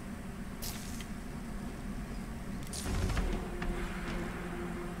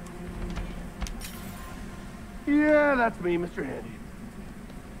 Yeah, that's me, Mr. Handy.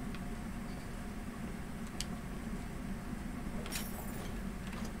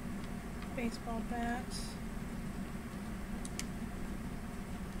 Baseball bats.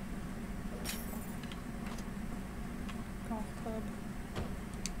 Golf club.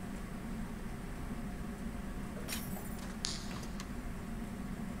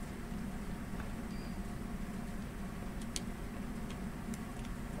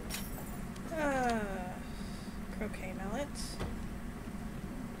 What?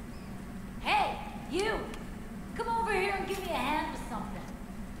 Hey, you! Come over here and give me a hand with something.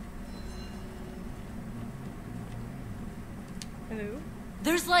 Hello?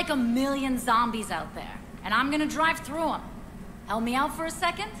 There's like 1 million zombies out there, and I'm gonna drive through them. Help me out for a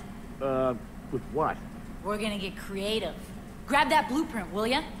second? With what? We're gonna get creative. Grab that blueprint, will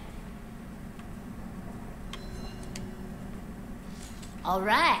ya? All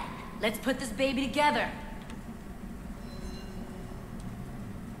right, let's put this baby together.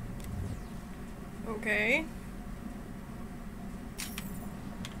 Okay.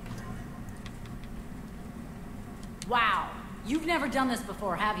 Wow, you've never done this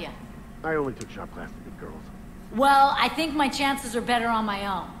before, have you? I only took shop class with the girls. Well, I think my chances are better on my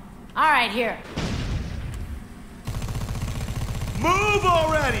own. All right, here. Move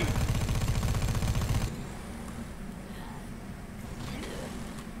already!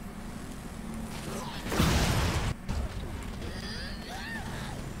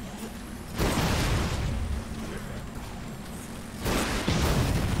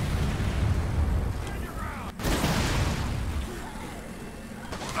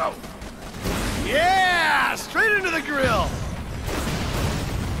 Oh. Yeah! Straight into the grill!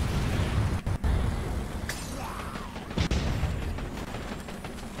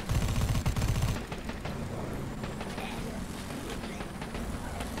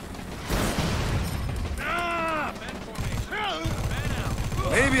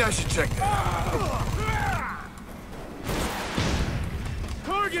 Maybe I should check that out.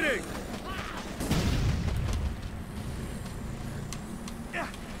 Targeting!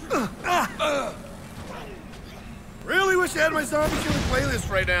 Really wish I had my zombie killing playlist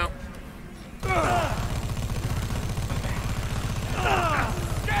right now.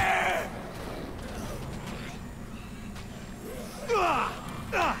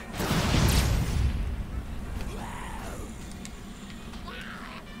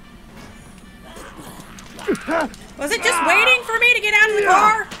 Was it just waiting for me to get out of the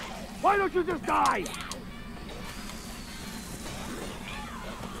car? Why don't you just die?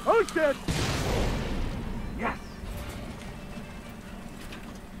 Oh shit! Yes!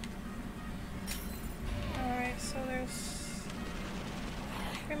 Alright, so there's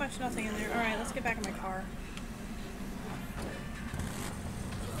pretty much nothing in there. Alright, let's get back in my car.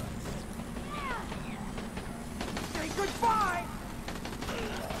 Say goodbye!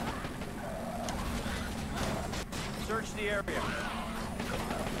 Search the area.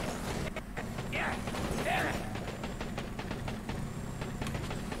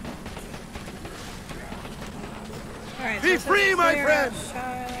 Alright, Be free, my friend!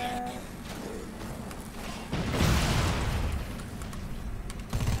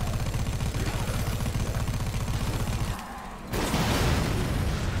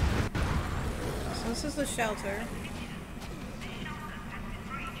 So this is the shelter.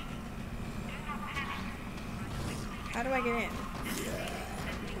 How do I get in?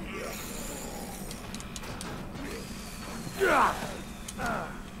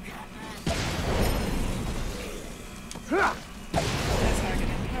 That's how I get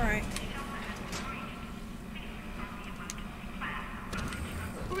in. Alright.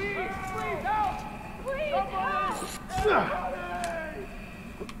 Please help! Please help!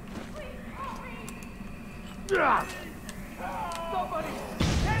 Somebody!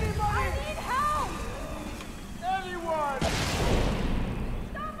 Anybody! I need help! Anyone!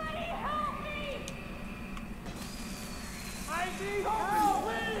 Somebody help me! I need help!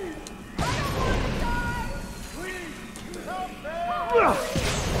 Please! I don't want to die! Please! Help me!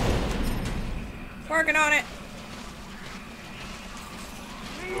 Working on it.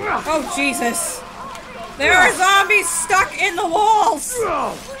 Oh, Jesus. There are zombies stuck in the walls!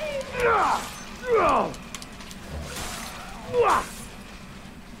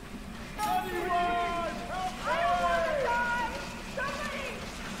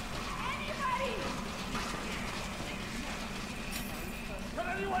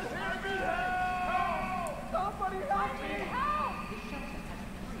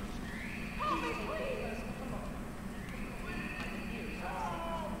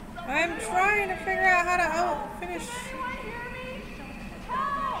 I'm trying to figure out how to finish.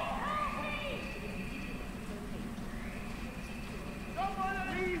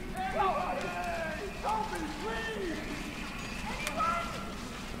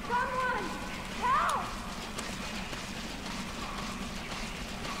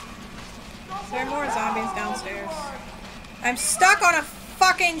 There are more zombies downstairs. I'm stuck on a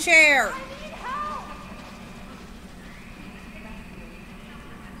fucking chair!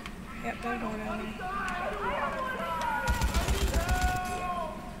 Yep, there's more down there.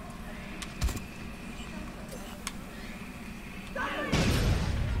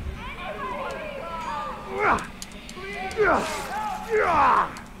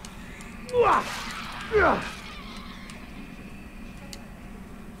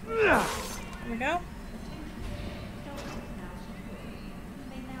 There we go.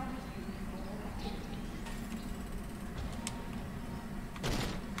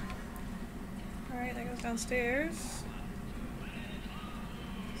 Alright, that goes downstairs.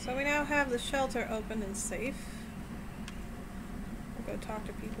 So we now have the shelter open and safe. We'll go talk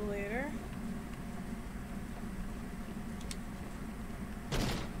to people later.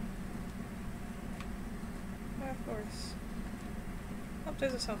 Oh, of course. Oh,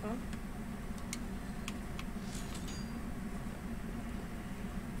 there's a cell phone.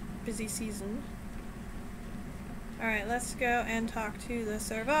 Busy season. Alright, let's go and talk to the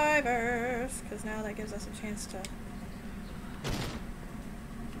survivors, because now that gives us a chance to...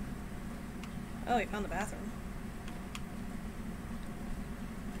 Oh, we found the bathroom.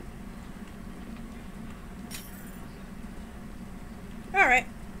 Alright.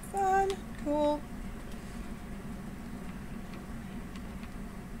 Fun. Cool.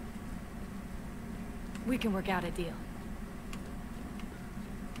 We can work out a deal.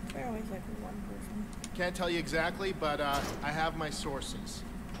 They're always like one person. Can't tell you exactly, but I have my sources.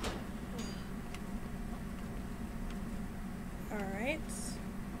 Alright.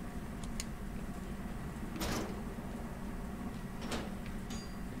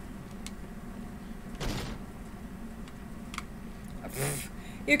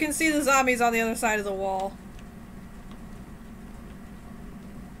 You can see the zombies on the other side of the wall.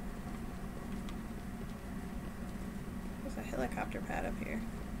 There's a helicopter pad up here.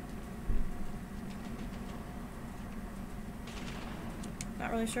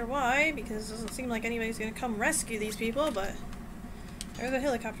 Not really sure why, because it doesn't seem like anybody's gonna come rescue these people, but there's a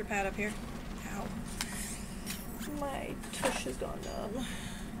helicopter pad up here. Ow. My tush has gone numb.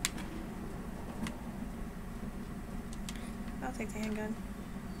 I'll take the handgun.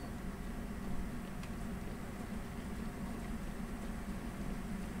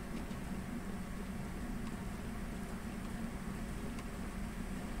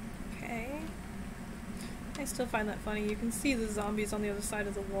 Okay. I still find that funny. You can see the zombies on the other side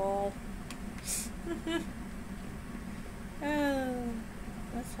of the wall. Oh,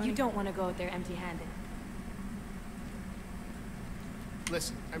 that's funny. You don't want to go out there empty-handed.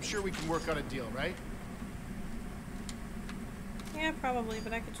 Listen, I'm sure we can work out a deal, right? Yeah, probably,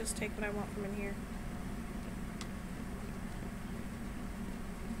 but I could just take what I want from in here.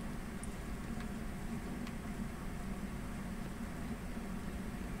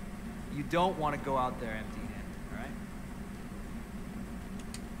 You don't want to go out there empty-handed, alright?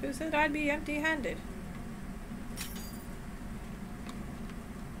 Who said I'd be empty-handed?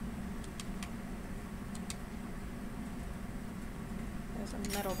 There's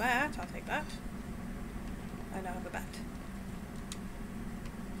a metal bat. I'll take that. I now have a bat.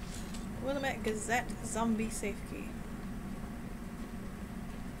 Willamette Gazette Zombie Safe Key.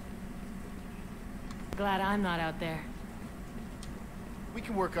 Glad I'm not out there. We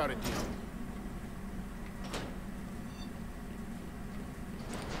can work out a deal.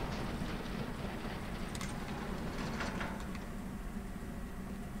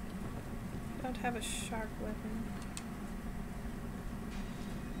 Don't have a sharp weapon.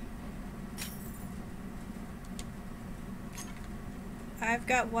 I've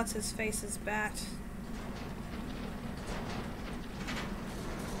got what's-his-face's bat.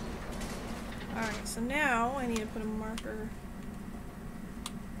 Alright, so now I need to put a marker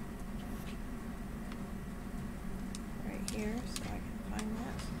right here so I can find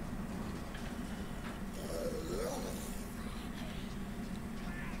that.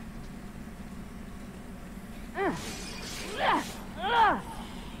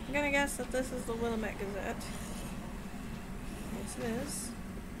 I'm gonna guess that this is the Willamette Gazette. Yes, it is.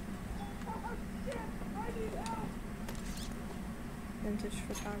 Vintage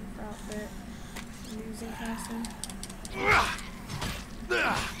photographer outfit. Using costume.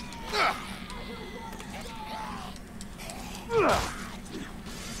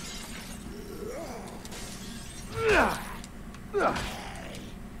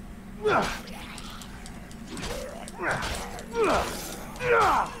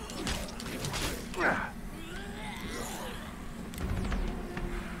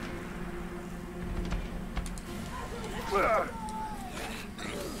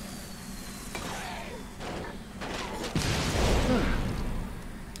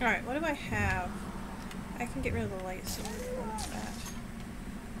 Alright, what do I have? I can get rid of the light sword. What's that?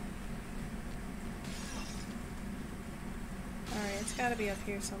 Alright, it's gotta be up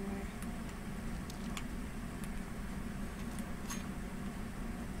here somewhere.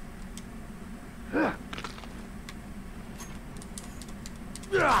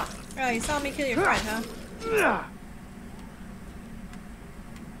 Oh, you saw me kill your friend, huh?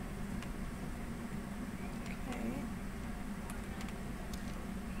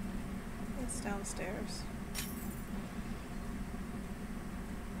 downstairs.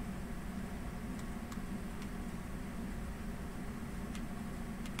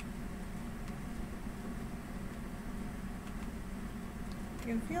 I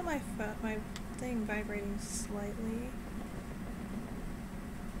can feel my thing vibrating slightly.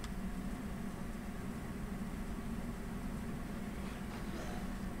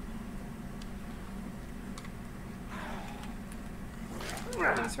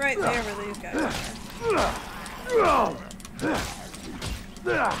 It's right there where these guys are.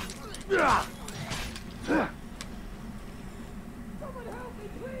 There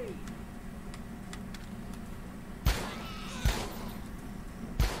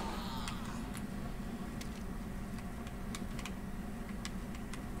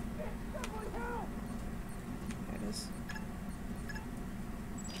it is.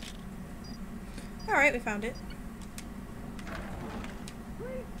 Alright, we found it.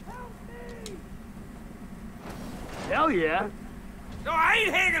 Hell yeah. No, I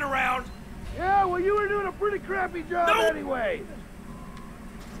ain't hanging around. Yeah, well, you were doing a pretty crappy job anyway.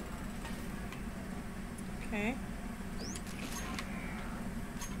 Okay.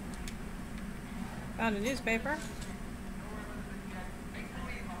 Found a newspaper.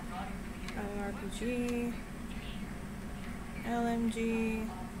 Got an RPG. LMG.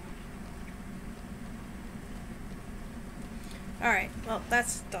 Alright, well,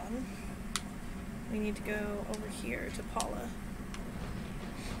 that's done. We need to go over here to Paula.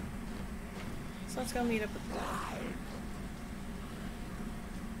 So let's go meet up with them.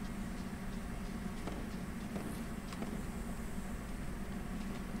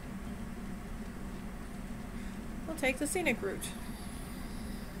 We'll take the scenic route.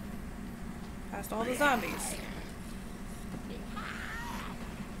 Past all the zombies.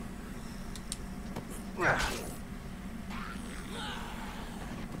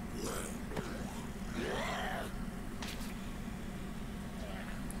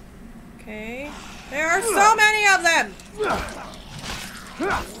 Okay. There are so many of them!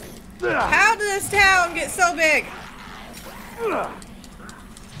 How did this town get so big?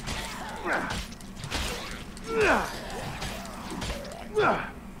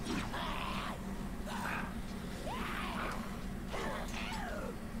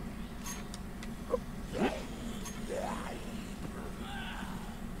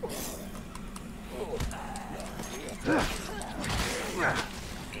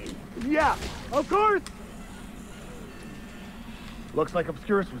 Yeah, of course. Looks like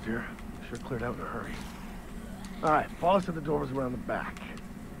Obscurus was here. Sure cleared out in a hurry. All right, Paula said the door was around the back.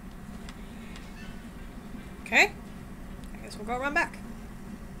 Okay. I guess we'll go run back.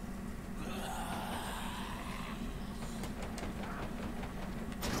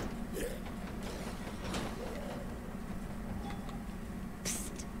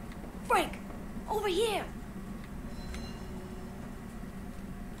 Psst. Frank, over here.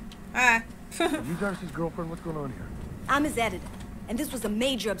 Hi. Are you Darcy's girlfriend? What's going on here? I'm his editor, and this was a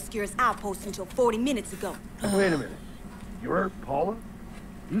major Obscurus outpost until 40 minutes ago. Wait a minute. You're Paula?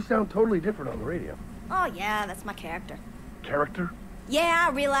 You sound totally different on the radio. Oh yeah, that's my character. Character? Yeah,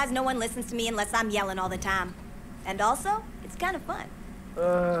 I realize no one listens to me unless I'm yelling all the time. And also, it's kind of fun.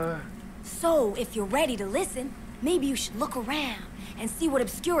 So, if you're ready to listen, maybe you should look around and see what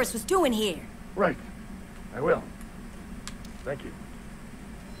Obscurus was doing here. Right. I will. Thank you.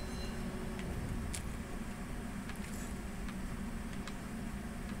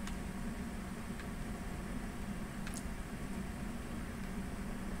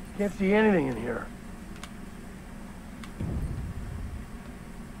 Can't see anything in here.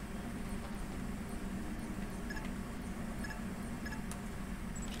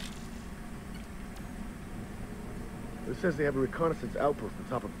 It says they have a reconnaissance outpost at the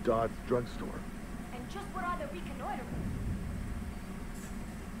top of Dodd's drugstore. And just what are they reconnoitering?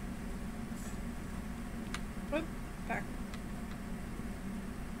 Whoop, back.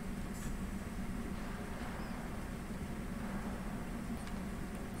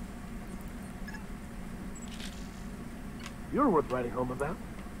 You're worth writing home about.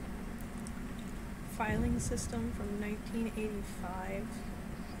 Filing system from 1985.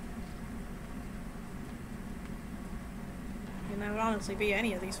 And that would honestly be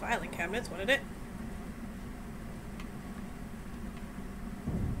any of these filing cabinets, wouldn't it?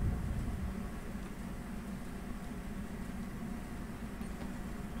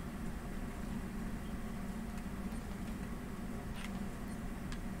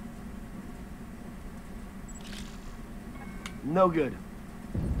 No good.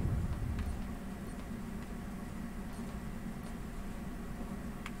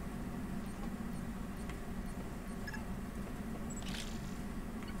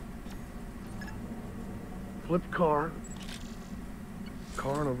 flipped car.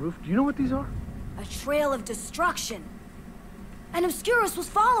 Car on a roof. Do you know what these are? A trail of destruction. And Obscurus was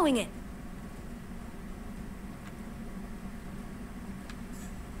following it.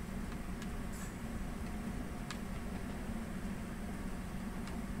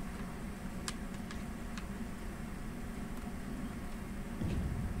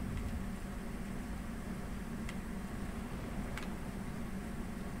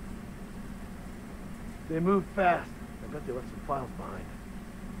 They moved fast. I bet they left some files behind.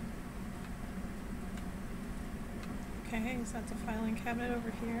 Okay, so that's a filing cabinet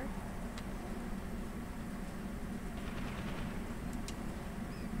over here.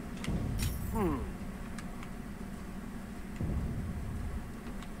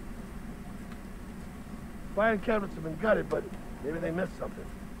 Filing cabinets have been gutted, but maybe they missed something.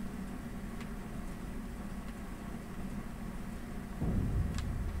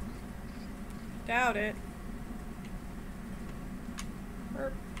 Doubt it.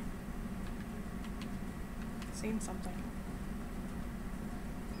 Or seen something.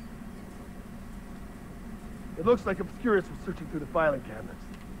 It looks like Obscurus was searching through the filing cabinets.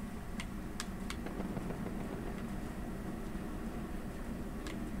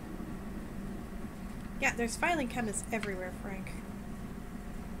 Yeah, there's filing cabinets everywhere, Frank.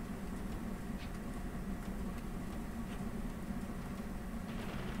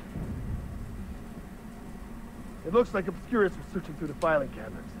 It looks like Obscurus was searching through the filing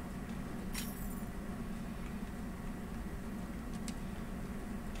cabinets.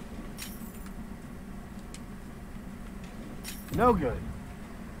 No good.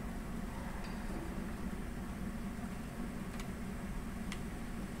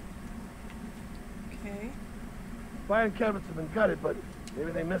 Okay. Filing cabinets have been gutted, but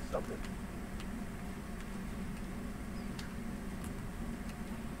maybe they missed something.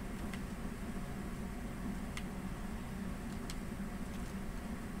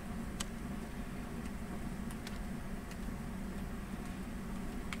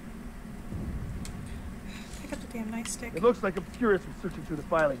 Pick up the damn nightstick. It looks like Obscurus was searching through the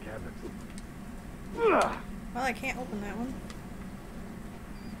filing cabinets. Ugh. Well, I can't open that one.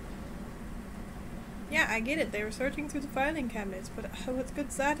 Yeah, I get it. They were searching through the filing cabinets, but what's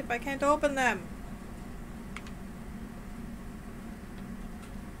good's that if I can't open them?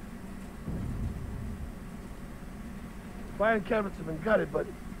 Filing cabinets have been gutted, but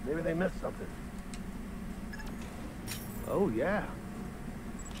maybe they missed something. Oh, yeah.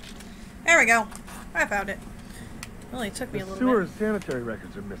 There we go. I found it. It only took me a little Sewer bit. and sanitary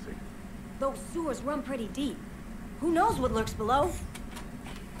records are missing. Those sewers run pretty deep. Who knows what lurks below?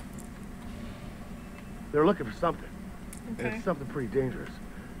 They're looking for something. Okay. And it's something pretty dangerous.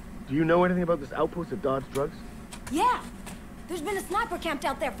 Do you know anything about this outpost at Dodge Drugs? Yeah. There's been a sniper camped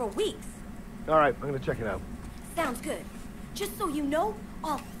out there for weeks. All right, I'm gonna check it out. Sounds good. Just so you know,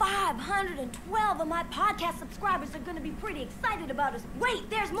 all 512 of my podcast subscribers are gonna be pretty excited about us. Wait,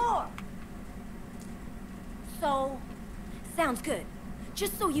 there's more! So, sounds good.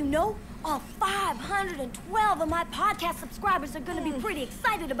 Just so you know, all 512 of my podcast subscribers are gonna be pretty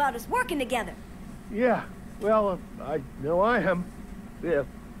excited about us working together. Yeah, well, I know I am. Yeah.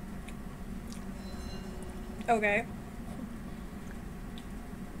 Okay.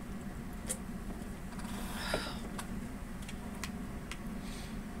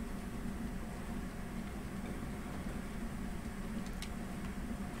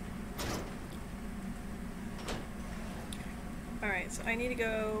 Alright, so I need to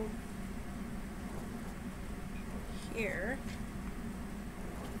go here.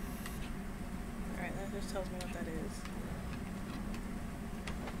 Alright, that just tells me what that is.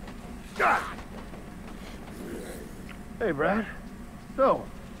 Hey, Brad. So,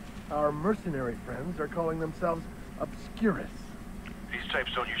 our mercenary friends are calling themselves Obscurus. These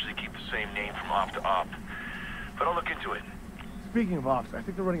types don't usually keep the same name from op to op, but I'll look into it. Speaking of ops, I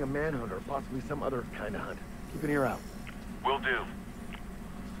think they're running a manhunt or possibly some other kind of hunt. Keep an ear out. Will do.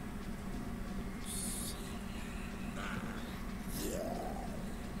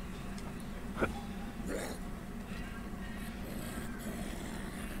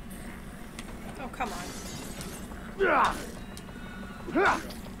 Oh, come on.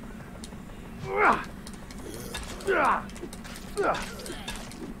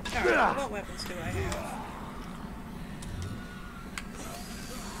 Alright, what weapons do I have?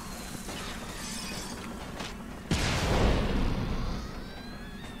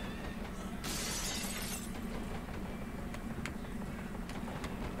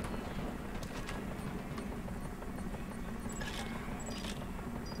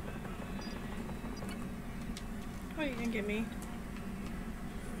 Oh, you can give me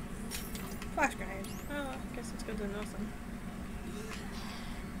flash grenade. Oh, I guess it's good to know some.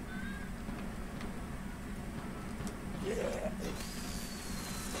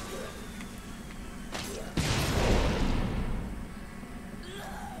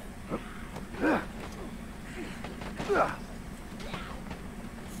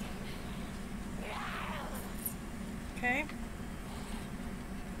 Okay.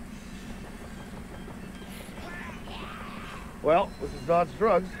 Well, this is Dodge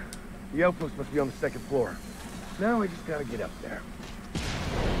Drugs. The outpost must be on the second floor. Now we just gotta get up there.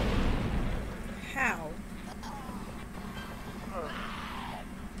 How?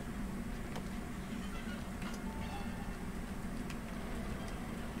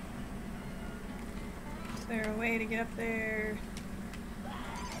 Is there a way to get up there?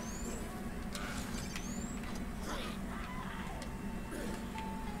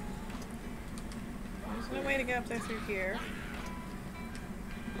 There's no way to get up there through here.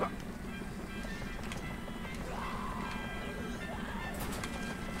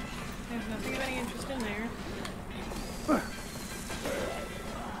 There's nothing of any interest in there.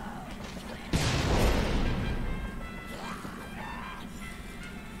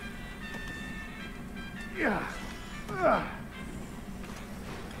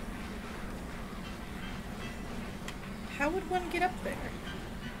 How would one get up there?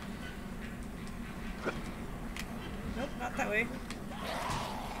 Nope, not that way.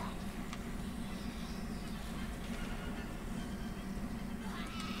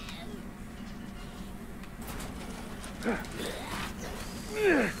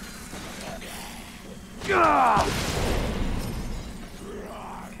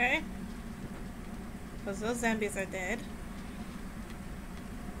 Okay. Because those zombies are dead.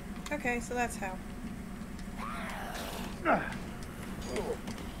 Okay, so that's how.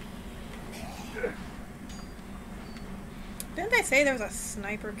 Didn't they say there was a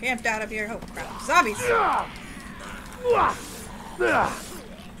sniper camped out up here? Oh crap. Zombies!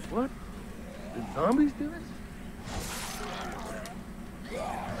 What? Did zombies do this?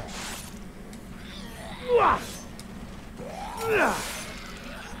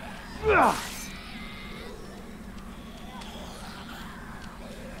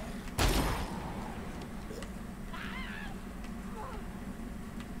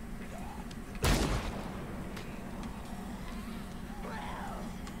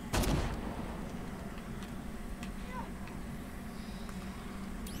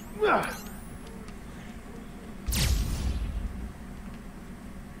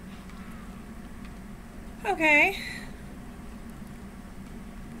 Okay.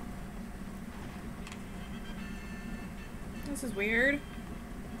 This is weird.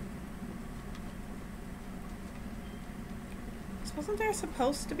 Wasn't there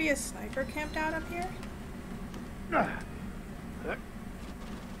supposed to be a sniper camped out up here?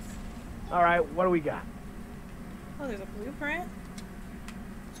 Alright, what do we got? Oh, there's a blueprint.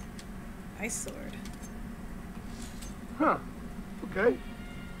 Ice sword. Huh. Okay.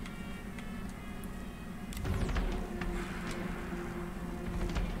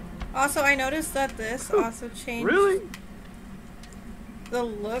 Also, I noticed that this also changed the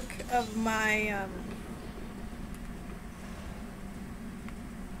look of my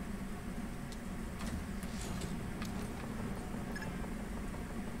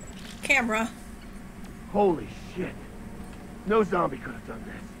camera. Holy shit. No zombie could have done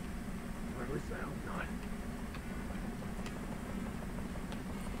this. Or at least I hope not.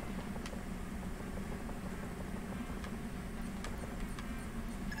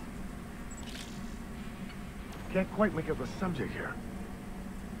 Can't quite make up a subject here.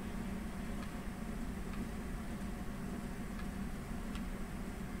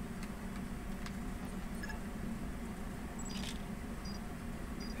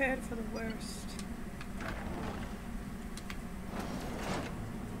 Prepared for the worst.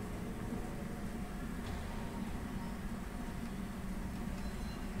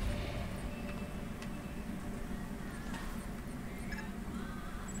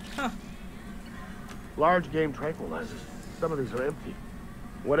 Huh. Large game tranquilizers. Some of these are empty.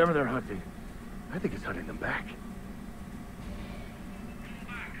 Whatever they're hunting, I think it's hunting them back.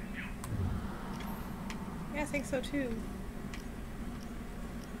 Yeah, I think so too.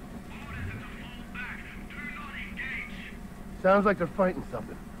 Sounds like they're fighting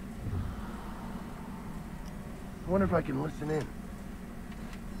something. I wonder if I can listen in.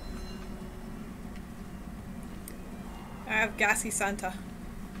 I have gassy Santa.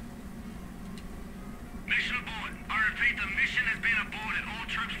 Mission abort. I repeat, the mission has been aborted. All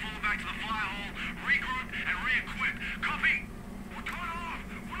troops fall back to the fire hall, regroup, and re-equip. Copy! We're cut off!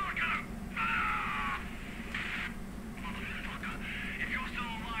 We're not gonna... Motherfucker. If you're still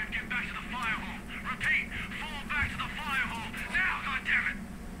alive, get back to the fire hall. Repeat,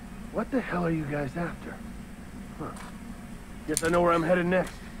 What the hell are you guys after? Huh. Guess I know where I'm headed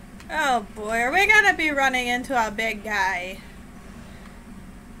next. Oh boy, are we gonna be running into a big guy?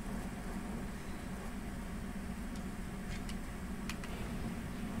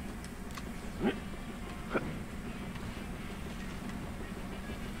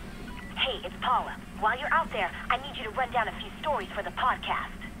 Hey, it's Paula. While you're out there, I need you to run down a few stories for the podcast.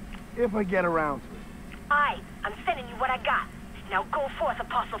 If I get around to it. I'm sending you what I got. Now go forth,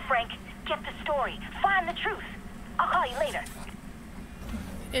 Apostle Frank. Get the story. Find the truth. I'll call you later.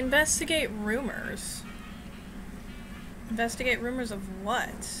 Investigate rumors. Investigate rumors of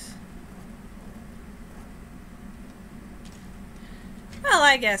what? Well,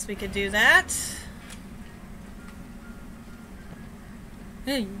 I guess we could do that.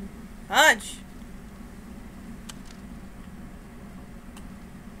 Hey, Hodge.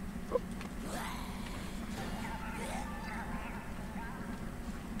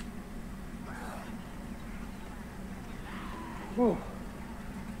 Whew.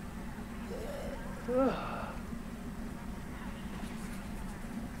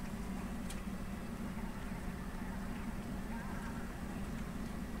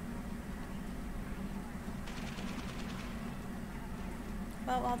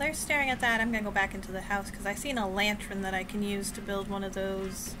 Well, while they're staring at that, I'm gonna go back into the house because I seen a lantern that I can use to build one of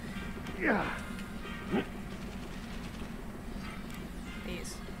those. Yeah.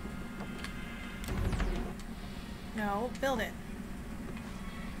 These. No, build it.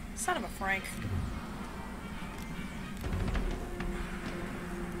 Son of a Frank.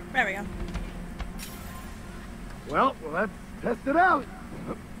 There we go. Well, let's test it out.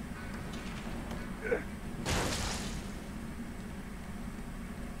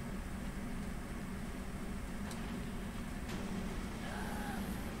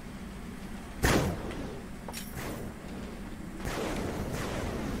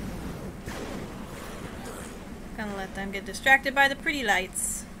 Gonna let them get distracted by the pretty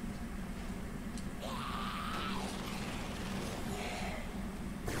lights.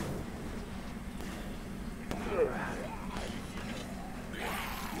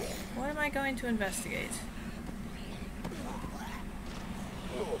 What am I going to investigate?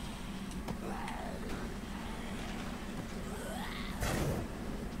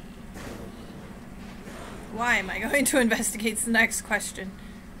 Why am I going to investigate the next question?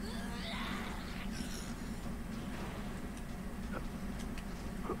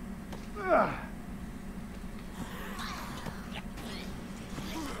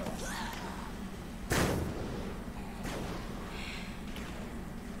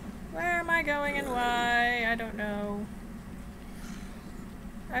 Where am I going and why? I don't know.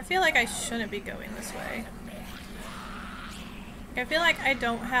 I feel like I shouldn't be going this way. I feel like I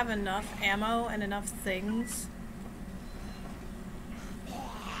don't have enough ammo and enough things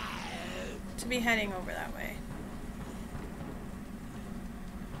to be heading over that way.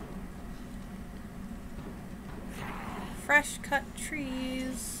 Fresh cut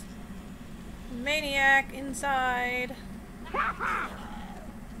trees. Maniac inside.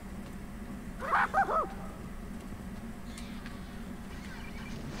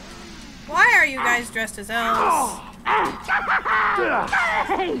 Why are you guys dressed as elves?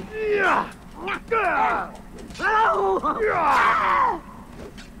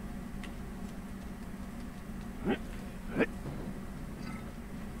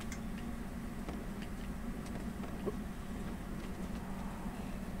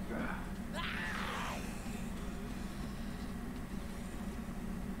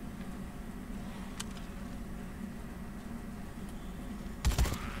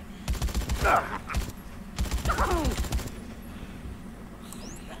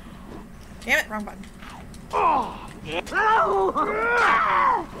 Damn it, wrong button.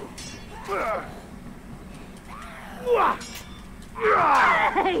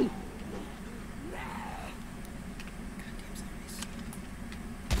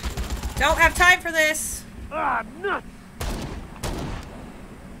 Don't have time for this. Ah, nuts.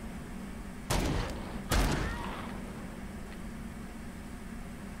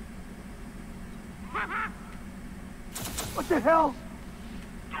 What the hell?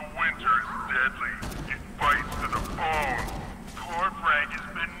 The winter is deadly. It bites to the bone. Poor Frank has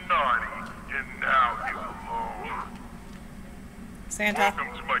been naughty, and now he's alone. Santa.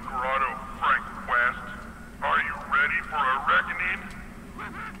 Welcome to my grotto, Frank West. Are you ready for a reckoning?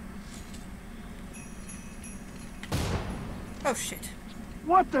 Oh shit.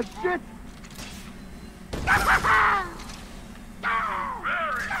 What the shit? Very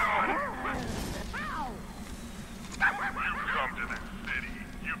naughty. You come to this city,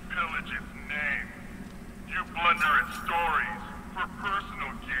 you pillage its name. You plunder its stories for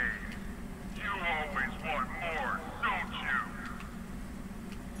personal gain.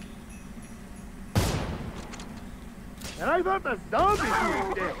 And I thought the zombies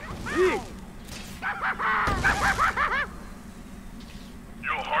were dead. Jeez.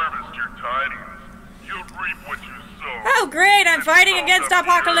 You'll harvest your tidings. You'll reap what you sow. Oh, great! I'm fighting against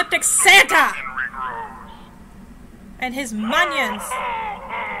apocalyptic Santa! And his minions.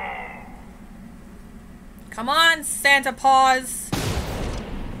 Come on, Santa Paws.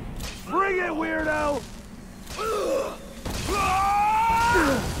 Bring it, weirdo!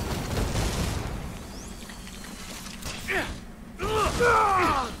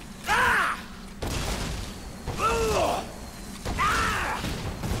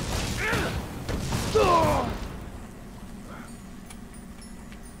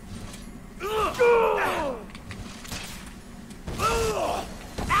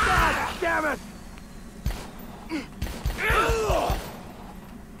 God damn it!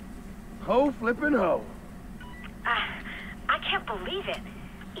 Ho flippin' ho. I can't believe it.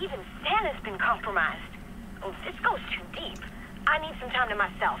 Even Santa's been compromised. Oh, this goes too deep. I need some time to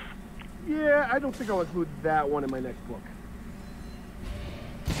myself. Yeah, I don't think I'll include that one in my next book.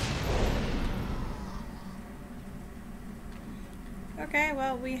 Okay,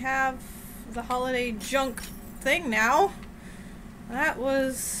 well, we have the holiday junk thing now. That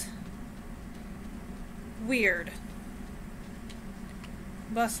was weird.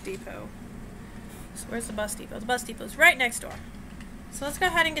 Bus depot. So where's the bus depot? The bus depot's right next door. So let's go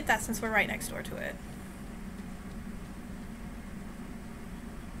ahead and get that since we're right next door to it.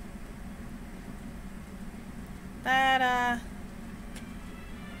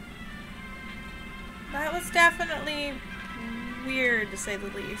 That was definitely weird, to say the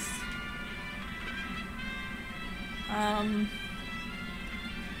least.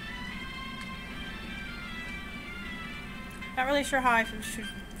 Not really sure how I should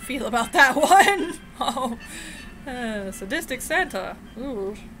feel about that one. Oh, sadistic Santa.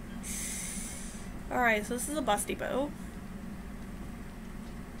 Ooh. Alright, so this is a bus depot.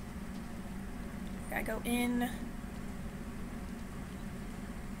 Gotta go in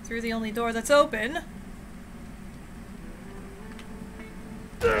through the only door that's open.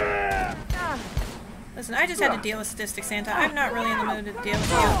 Listen, I just had to deal with sadistic Santa. I'm not really in the mood to deal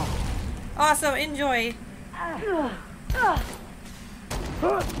with you. Also, enjoy.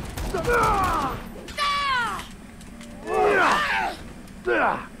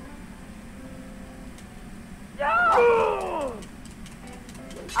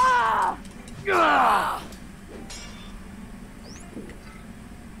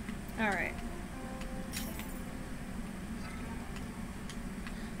 Alright.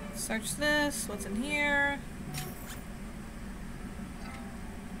 Search this. What's in here?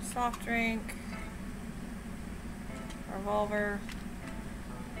 Soft drink. Revolver.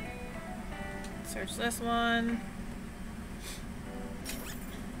 Search this one.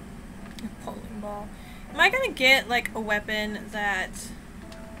 A bowling ball. Am I gonna get like a weapon that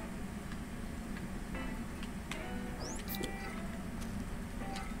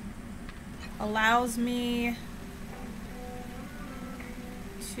allows me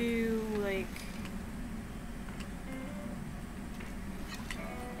to like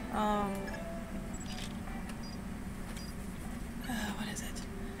what is it?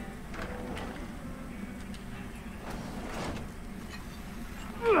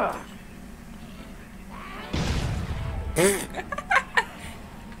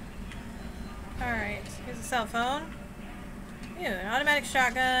 Alright, here's a cell phone. Ew, an automatic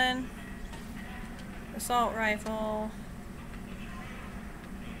shotgun. Assault rifle.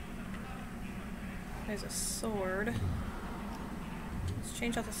 There's a sword. Let's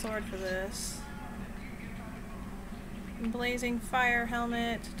change out the sword for this. Blazing fire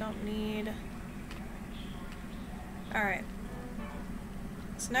helmet. Don't need. Alright.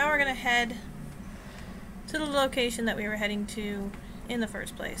 So now we're gonna head to the location that we were heading to in the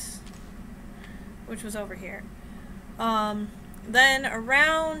first place, which was over here. Then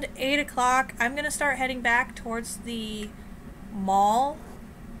around 8 o'clock, I'm gonna start heading back towards the mall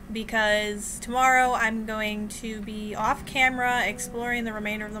because tomorrow I'm going to be off camera exploring the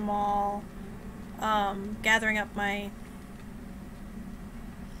remainder of the mall, gathering up the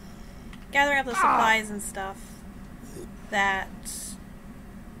supplies and stuff that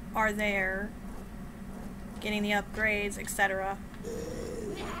are there, getting the upgrades, etc.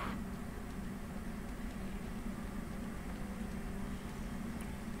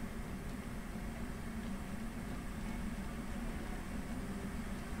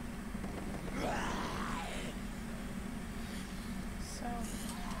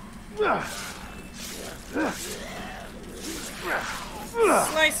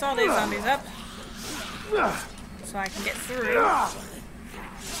 Slice all these zombies up so I can get through.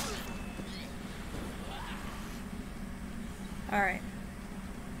 Alright.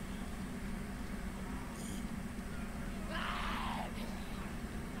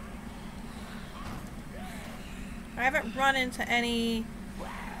 I haven't run into any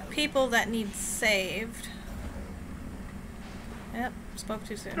people that need saved. Yep, spoke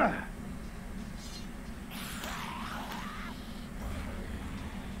too soon.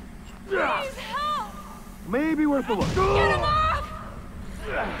 Please help! Maybe worth a look. Get him off!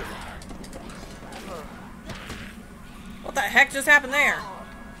 What the heck just happened there?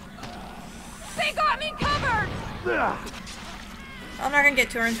 They got me covered! I'm not gonna get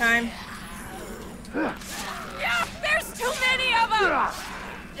to her in time. Yeah, there's too many of them!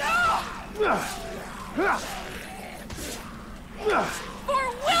 For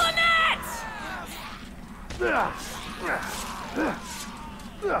Willamette!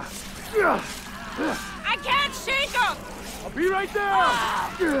 I can't shake them! I'll be right there!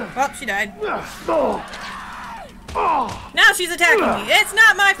 Oh, she died. Now she's attacking me. It's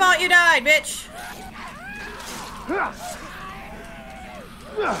not my fault you died, bitch.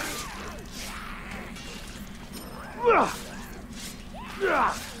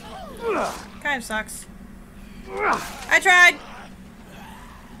 Kind of sucks. I tried.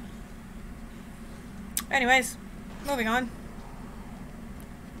 Anyways, moving on.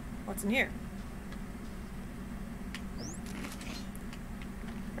 What's in here?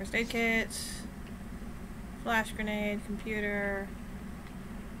 First aid kit, flash grenade, computer,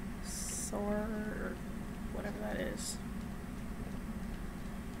 sword, whatever that is.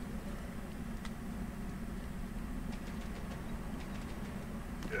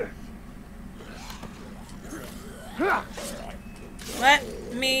 Let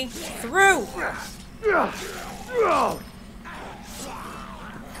me through!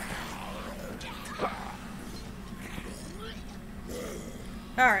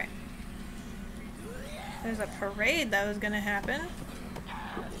 Alright. There's a parade that was gonna happen.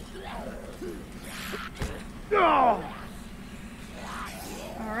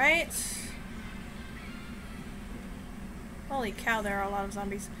 Alright. Holy cow, there are a lot of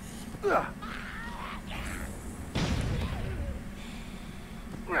zombies.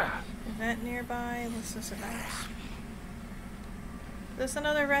 Event nearby. What's this event? Is this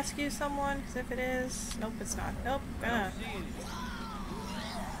another rescue someone? Because if it is... Nope, it's not. Nope.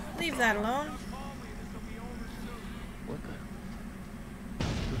 Leave that alone. What the?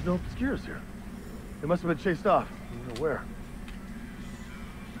 There's no obscures here. They must have been chased off. I don't know where.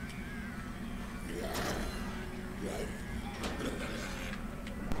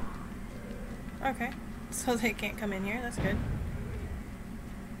 Okay. So they can't come in here. That's good.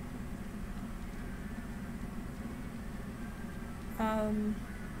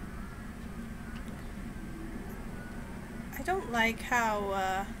 I don't like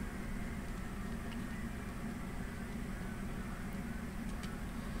how,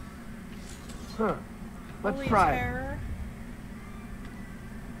 Let's Holy try terror.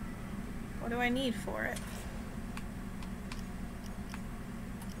 What do I need for it?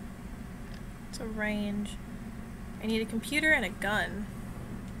 It's a range. I need a computer and a gun.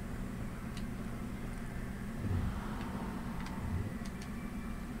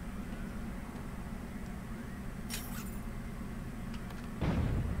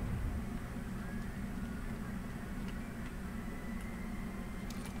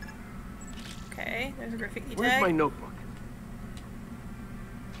 Okay, there's a graffiti Where's tag. my notebook?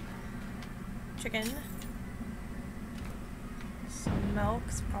 Chicken. Some milk.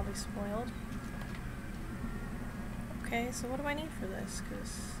 It's probably spoiled. Okay, so what do I need for this?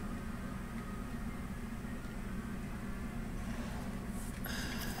 Because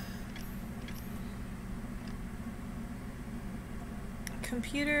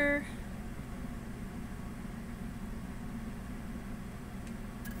computer.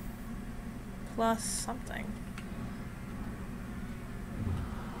 Plus something.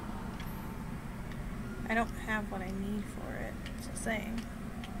 I don't have what I need for it. It's a saying.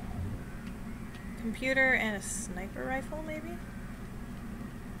 Computer and a sniper rifle, maybe?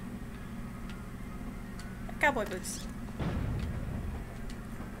 Cowboy boots.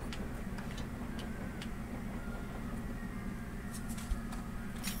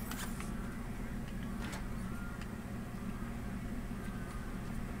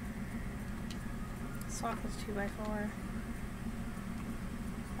 Swap is 2x4.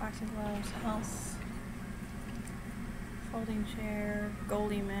 Boxing gloves, health. Folding chair,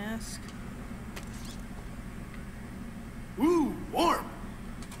 Goldie mask. Ooh, warm!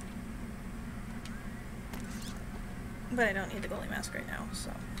 But I don't need the Goldie mask right now,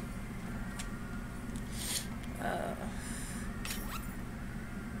 so.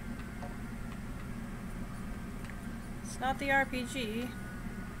 It's not the RPG.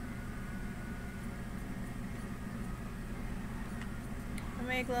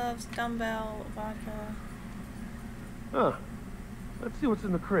 MMA gloves, dumbbell, vodka. Huh. Let's see what's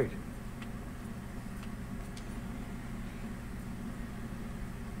in the crate.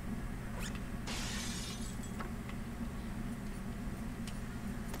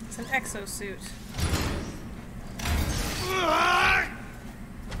 It's an exosuit.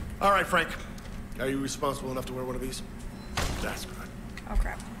 All right, Frank. Are you responsible enough to wear one of these? That's good. Oh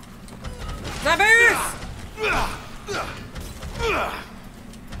crap. Zombies!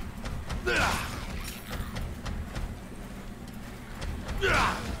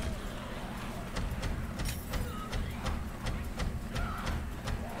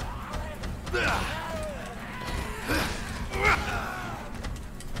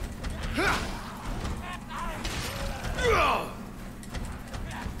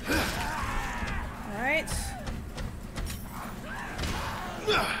 Alright.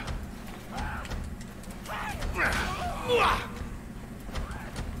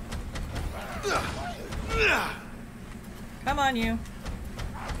 Come on, you.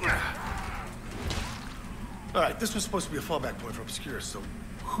 All right, this was supposed to be a fallback point for Obscurus, so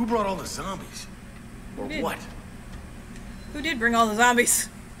who brought all the zombies? Or what? Who did bring all the zombies?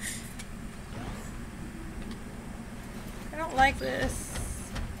 I don't like this.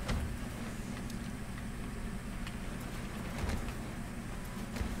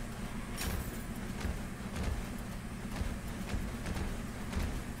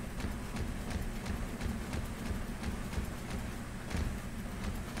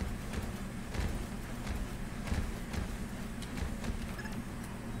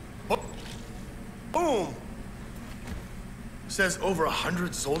 Boom! Says over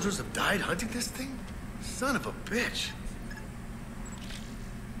 100 soldiers have died hunting this thing? Son of a bitch.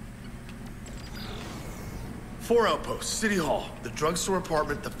 4 outposts, City Hall, the drugstore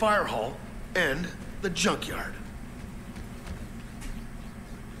apartment, the fire hall, and the junkyard.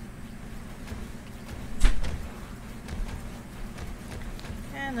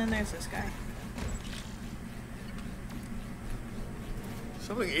 And then there's this guy.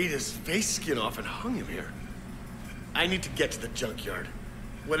 Something ate his face skin off and hung him here. I need to get to the junkyard.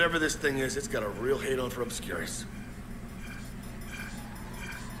 Whatever this thing is, it's got a real hate on for Obscurus.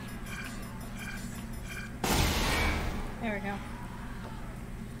 There we go.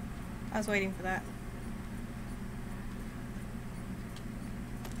 I was waiting for that.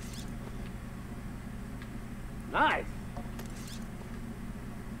 Nice.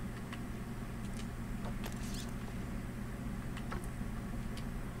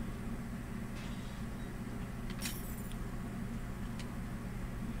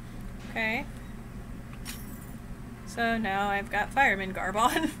 Okay. So now I've got fireman garb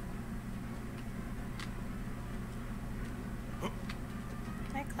on.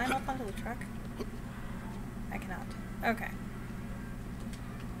 Can I climb up onto the truck? I cannot. Okay.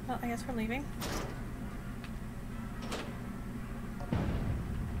 Well, I guess we're leaving.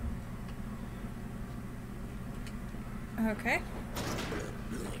 Okay.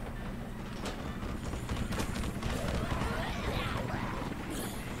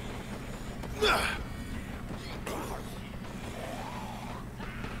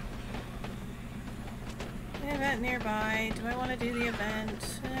 Event nearby. Do I want to do the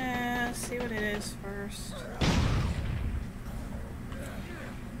event? Let's see what it is first.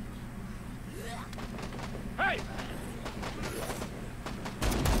 Hey!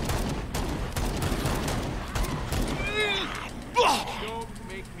 Don't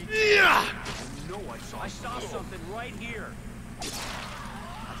make me. Yeah! No, I saw something right here. I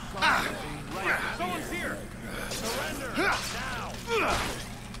saw something right here. Someone's here. Surrender now.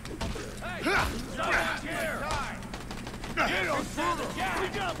 Hey, someone's here. Get on through the gap. We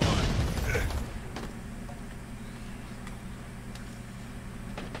got one.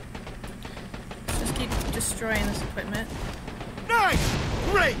 Just keep destroying this equipment. Nice!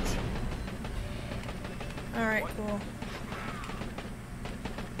 Great! Alright, cool.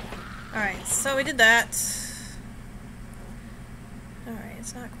 Alright, so we did that. Alright,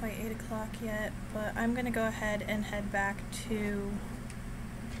 it's not quite 8 o'clock yet, but I'm gonna go ahead and head back to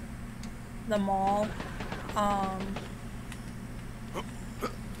the mall.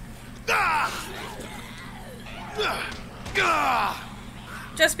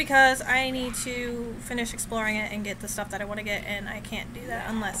 Just because I need to finish exploring it and get the stuff that I want to get, and I can't do that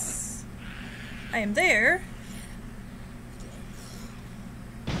unless I am there.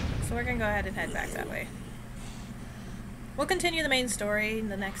 So we're gonna go ahead and head back that way. We'll continue the main story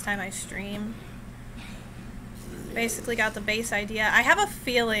the next time I stream. Basically got the base idea. I have a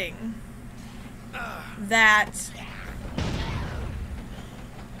feeling that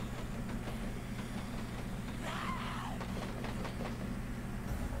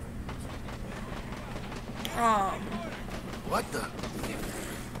What the?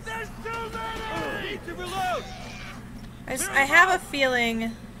 There's too many! Need to reload! I have a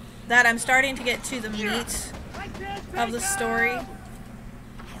feeling that I'm starting to get to the meat of the story.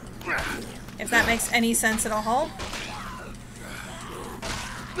 If that makes any sense at all.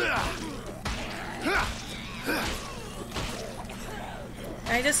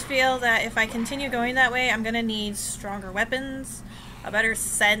 I just feel that if I continue going that way, I'm gonna need stronger weapons, a better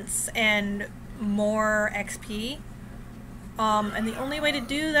sense, and more XP. And the only way to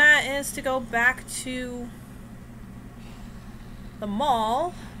do that is to go back to the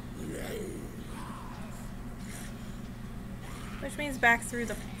mall, which means back through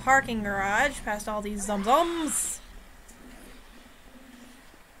the parking garage, past all these zomzoms.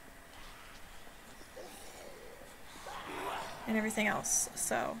 And everything else,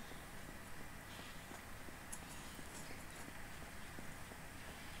 so.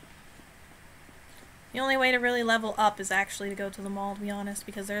 The only way to really level up is actually to go to the mall, to be honest,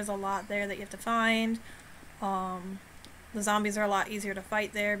 because there's a lot there that you have to find. The zombies are a lot easier to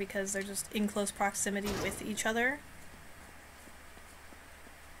fight there because they're just in close proximity with each other.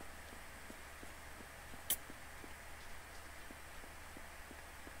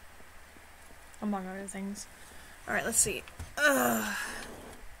 Among other things. Alright, let's see. Ugh.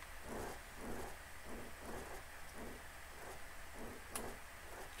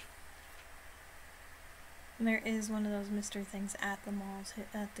 And there is one of those mystery things at the malls,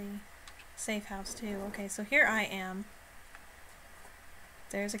 at the safe house too. Okay, so here I am.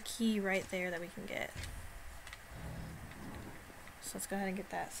 There's a key right there that we can get. So let's go ahead and get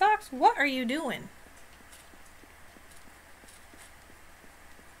that. Socks, what are you doing?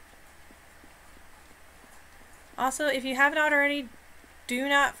 Also, if you haven't already, do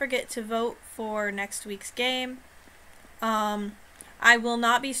not forget to vote for next week's game. I will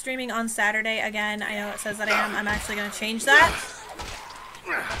not be streaming on Saturday again. I know it says that I am. I'm actually going to change that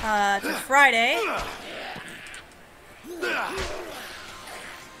to Friday.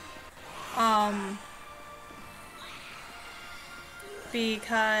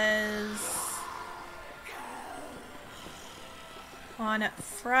 Because on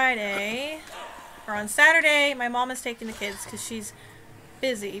Friday, or on Saturday, my mom is taking the kids because she's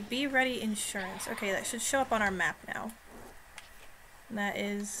busy. Be Ready Insurance. Okay, that should show up on our map now. And that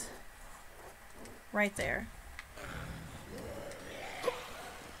is right there.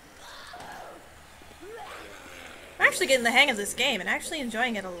 I'm actually getting the hang of this game and actually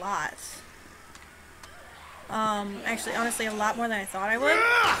enjoying it a lot. Actually, honestly, a lot more than I thought I would.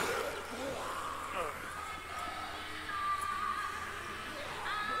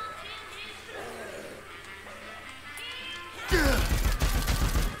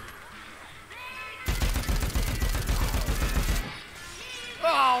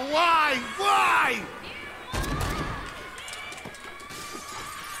 Oh, why? Why?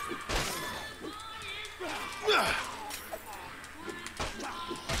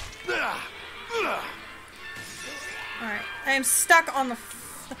 Alright, I am stuck on the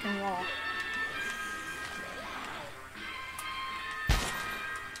flipping wall.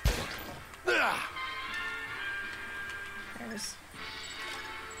 There's...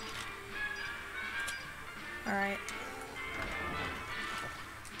 Alright.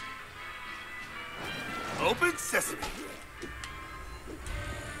 Open sesame.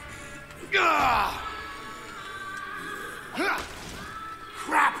 Ah!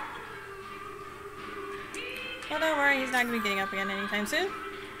 Crap! Well, don't worry, he's not going to be getting up again anytime soon.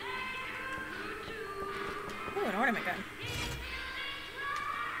 Ooh, an ornament gun.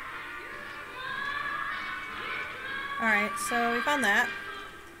 Alright, so we found that.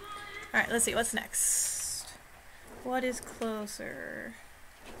 Alright, let's see, what's next? What is closer?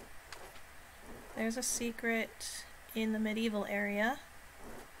 There's a secret in the medieval area.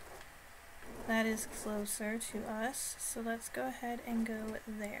 That is closer to us, so let's go ahead and go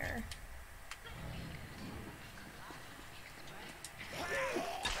there.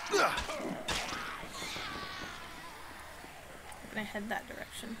 I'm gonna head that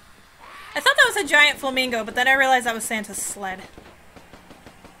direction. I thought that was a giant flamingo, but then I realized that was Santa's sled.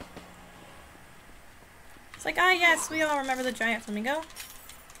 It's like, ah yes, we all remember the giant flamingo.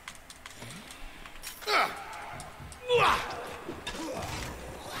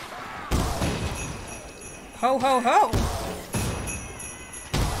 Ho ho ho!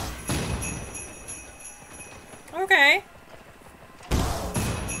 Okay.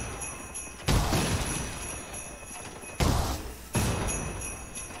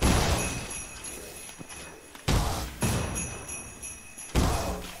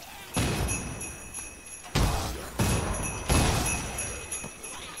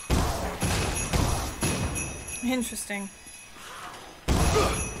 Interesting.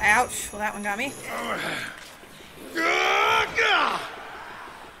 Ouch. Well, that one got me.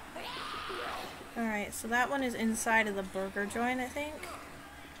 Alright, so that one is inside of the burger joint, I think.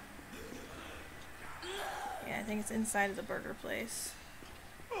 Yeah, I think it's inside of the burger place.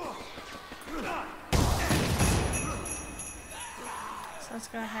 So let's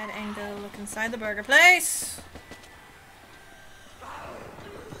go ahead and go look inside the burger place.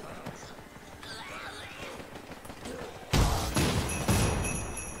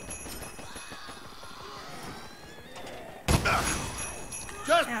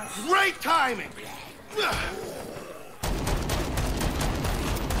 Just great timing!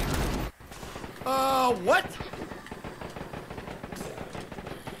 What?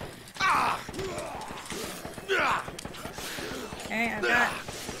 Okay, I've got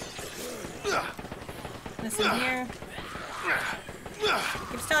this in here.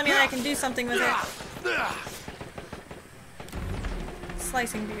 Keeps telling me that I can do something with it.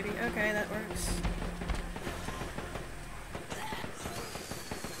 Slicing beauty. Okay, that works.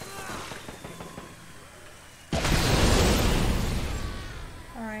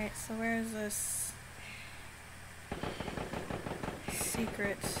 Alright, so where is this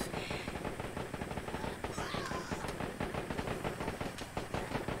secret?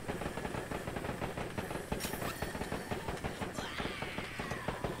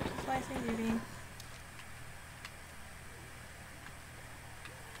 Slicing beauty.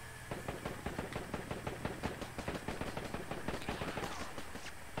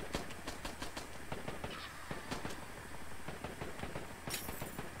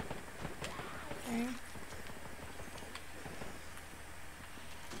 Okay.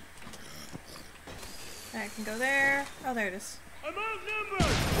 I can go there. Oh, there it is. I'm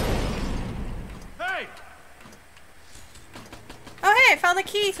outnumbered! Hey! Oh, hey, I found the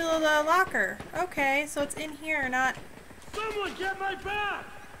key to the locker. Okay, so it's in here, not... Someone get my back!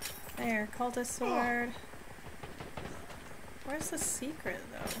 There, cultist sword. Where's the secret,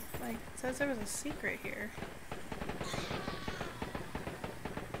 though? Like, it says there was a secret here.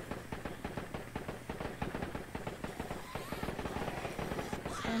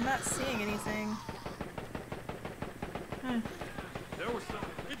 I'm not seeing anything. There was some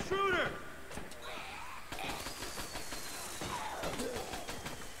intruder!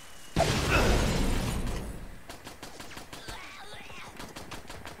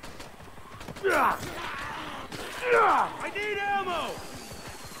 I need ammo!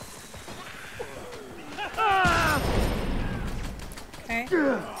 Okay.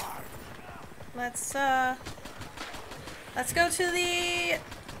 Let's go to the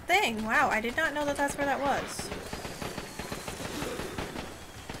thing. Wow, I did not know that that's where that was.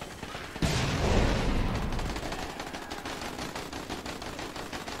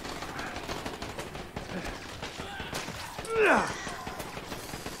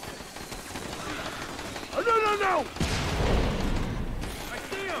 Oh, no, no, no! I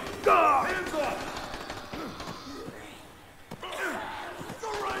see him! Hands up!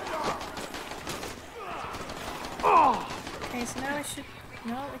 Okay, so now I should...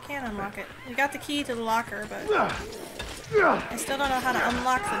 No, we can't unlock it. We got the key to the locker, but... I still don't know how to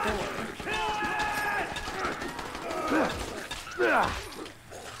unlock the door.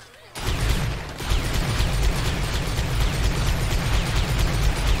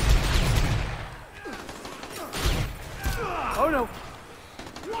 Oh no!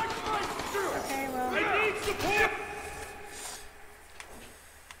 Okay, well... I need support!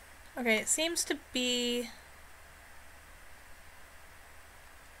 Okay, it seems to be...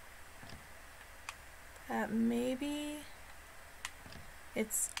 maybe...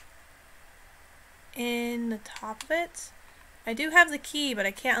 it's in the top of it. I do have the key, but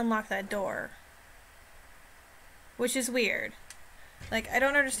I can't unlock that door. Which is weird. Like, I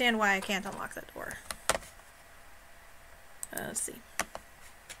don't understand why I can't unlock that door. Let's see.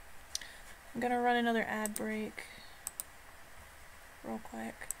 I'm gonna run another ad break. Real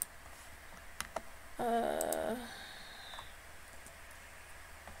quick.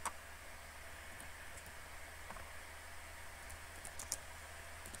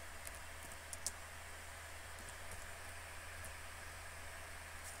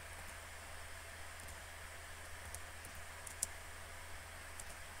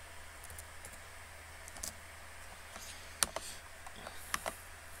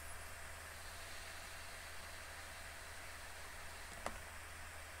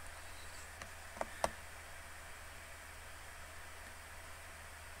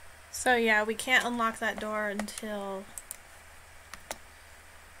 So yeah, we can't unlock that door until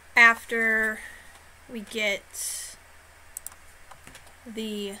after we get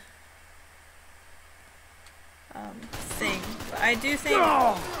the thing. But I do think...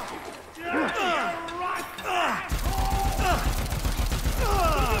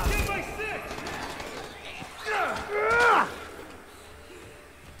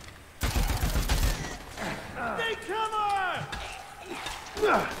 They come on!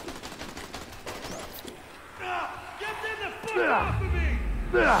 Get them the fuck off of me!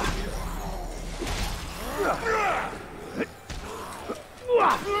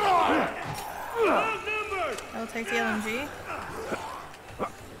 I'll take the LMG.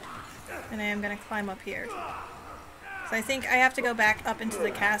 And I am gonna climb up here. So I think I have to go back up into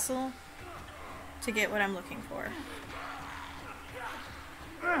the castle to get what I'm looking for.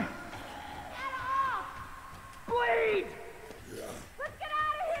 Bleed! Let's get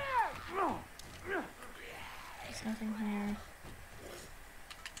out of here! There's nothing here.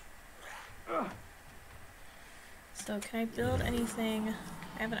 So can I build anything?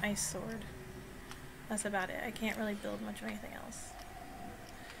 I have an ice sword. That's about it. I can't really build much of anything else.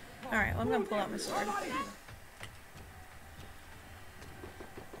 Alright, well I'm gonna pull out my sword.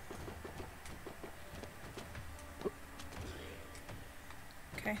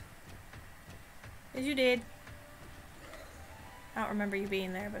 Okay. As you did. I don't remember you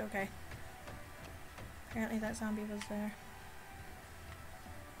being there, but okay. Apparently that zombie was there.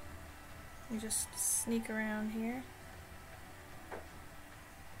 You just sneak around here.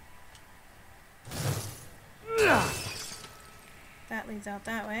 That leads out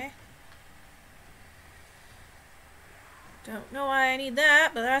that way. Don't know why I need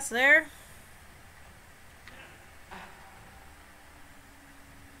that, but that's there.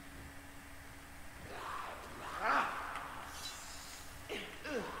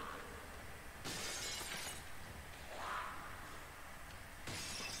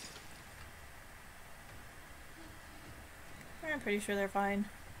 I'm pretty sure they're fine.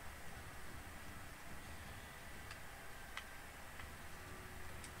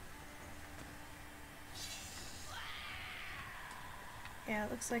 Yeah,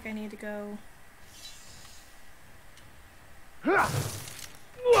 it looks like I need to go.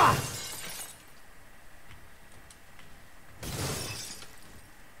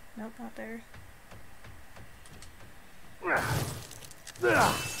 Nope, not there.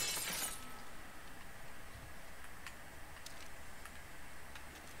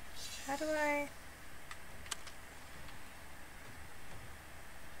 How do I...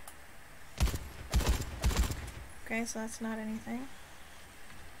 Okay, so that's not anything.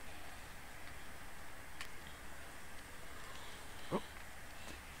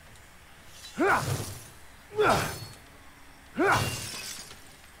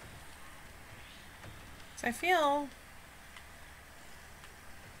 So I feel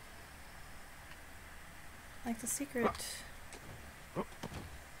like the secret...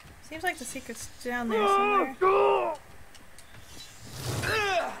 Seems like the secret's down there somewhere.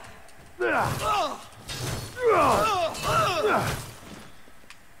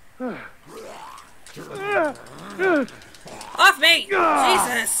 Off me!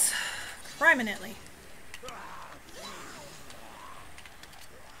 Jesus! Criminally.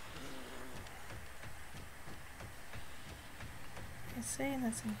 I'm saying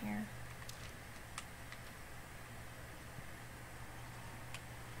that's in here.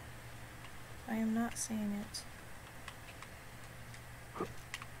 I am not seeing it.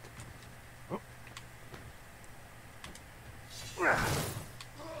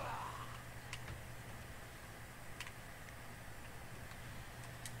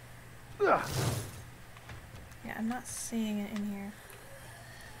 Yeah, I'm not seeing it in here.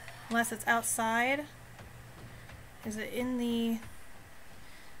 Unless it's outside. Is it in the...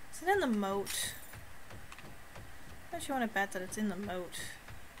 Is it in the moat? Don't you want to bet that it's in the moat?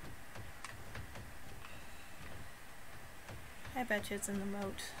 I bet you it's in the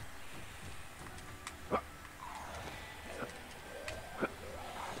moat.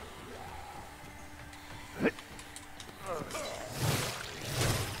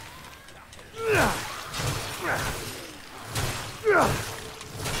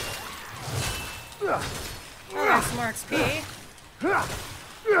 Oh, there's some more XP.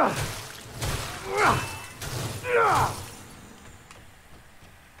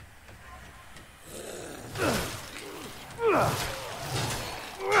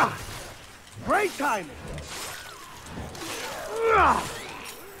 Great timing!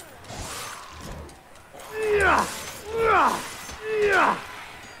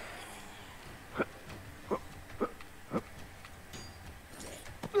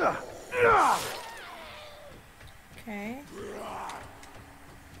 Okay.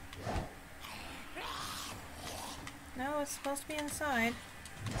 No, it's supposed to be inside.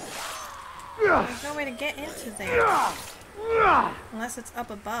 There's no way to get into there. Unless it's up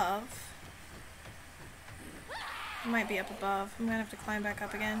above. It might be up above. I'm gonna have to climb back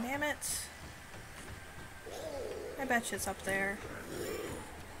up again. Damn it. I bet you it's up there.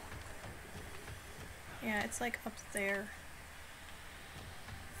 Yeah, it's like up there.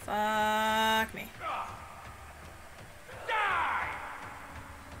 Fuck me.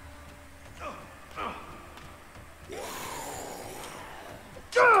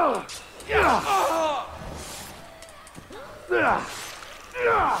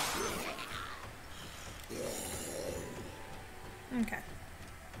 Okay.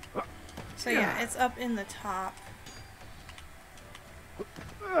 So yeah, it's up in the top.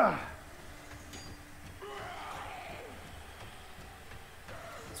 So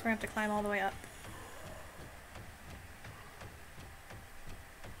we're gonna have to climb all the way up.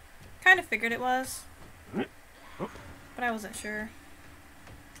 Kind of figured it was, but I wasn't sure.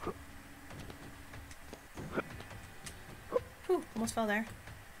 Whew, almost fell there.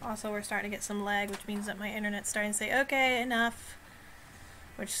 Also, we're starting to get some lag, which means that my internet's starting to say, okay, enough.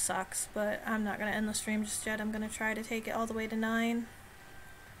 Which sucks, but I'm not going to end the stream just yet. I'm going to try to take it all the way to 9.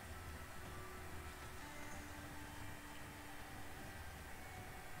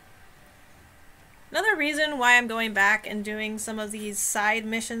 Another reason why I'm going back and doing some of these side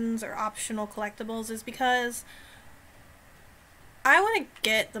missions or optional collectibles is because I want to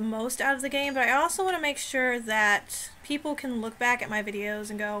get the most out of the game, but I also want to make sure that people can look back at my videos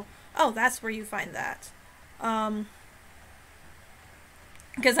and go, oh, that's where you find that.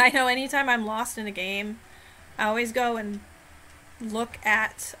 Because I know anytime I'm lost in a game, I always go and look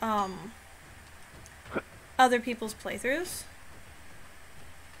at other people's playthroughs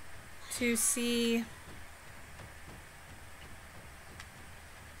to see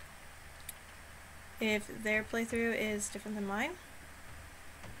if their playthrough is different than mine.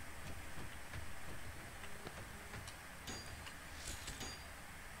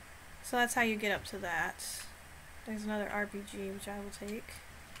 So that's how you get up to that. There's another RPG, which I will take.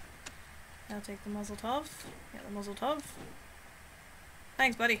 I'll take the Muzzle Tov. Yeah, the Muzzle Tov.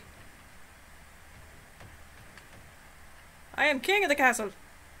 Thanks, buddy. I am king of the castle.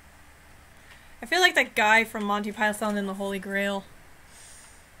 I feel like that guy from Monty Python and the Holy Grail.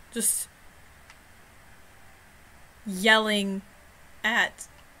 Just yelling at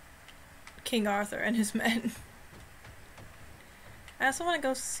King Arthur and his men. I also want to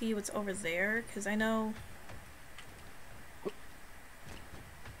go see what's over there, because I know...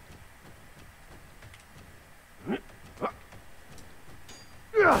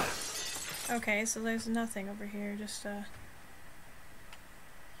 Okay, so there's nothing over here, just a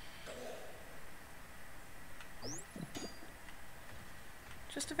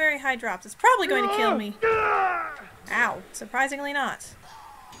very high drop. It's probably going to kill me. Ow. Surprisingly not.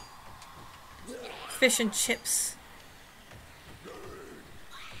 Fish and chips.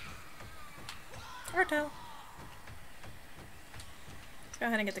 Arto. Let's go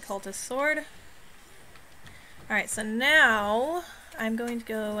ahead and get the cultist sword. Alright, so now I'm going to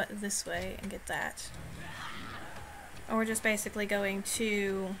go this way and get that. And we're just basically going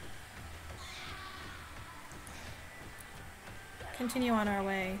to continue on our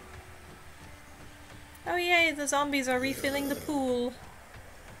way. Oh yay, the zombies are refilling the pool.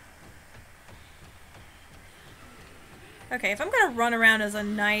 Okay, if I'm gonna run around as a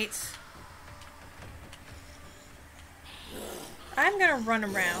knight, I'm gonna run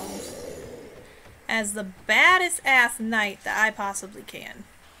around as the baddest ass knight that I possibly can.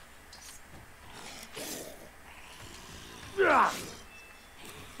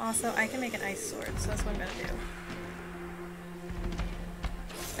 Also, I can make an ice sword, so that's what I'm gonna do.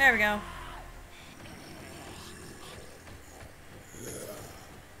 There we go.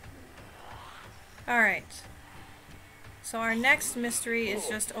 Alright. So our next mystery is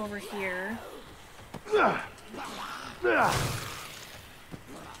just over here. There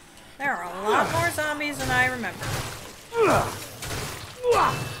are a lot more zombies than I remember.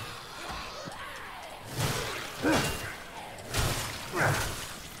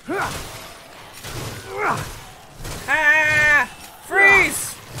 Ah!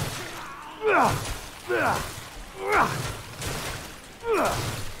 Freeze!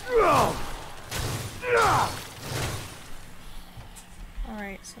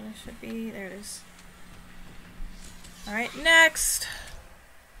 Alright, so there should be... there it is. Alright, next!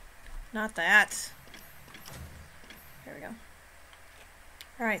 Not that. Here we go.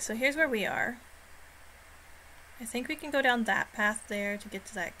 Alright, so here's where we are. I think we can go down that path there to get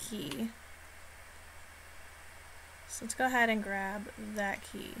to that key. So let's go ahead and grab that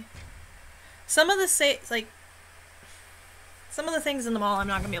key. Some of the some of the things in the mall I'm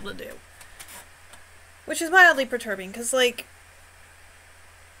not gonna be able to do. Which is mildly perturbing, because, like,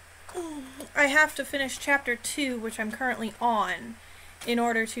 I have to finish chapter 2, which I'm currently on, in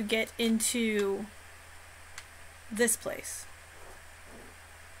order to get into this place.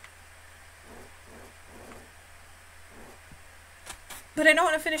 But I don't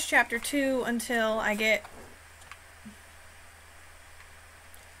want to finish chapter 2 until I get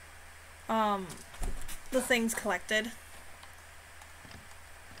the things collected.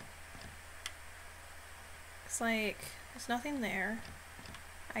 It's like, there's nothing there.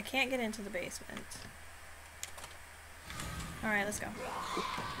 I can't get into the basement. Alright, let's go.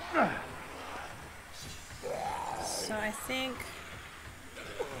 So I think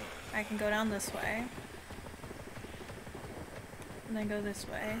I can go down this way. And then go this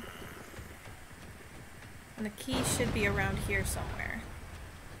way. And the key should be around here somewhere.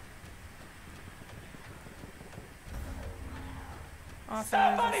 Awesome.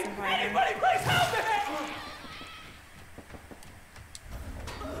 Anybody, please help me!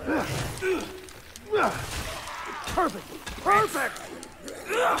 Perfect! Perfect!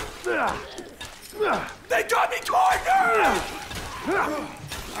 They got me cornered!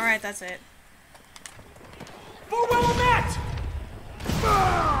 Alright, that's it. For Willamette!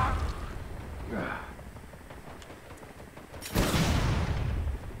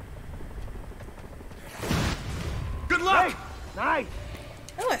 Good luck! Hey, nice!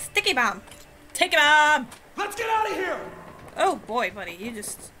 Oh, a sticky bomb! Take it bomb! Let's get out of here! Oh boy, buddy, you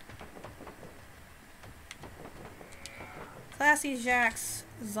just... Classy Jack's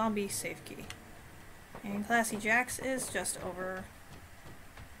zombie safe key. And Classy Jack's is just over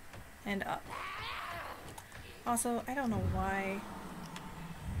and up. Also, I don't know why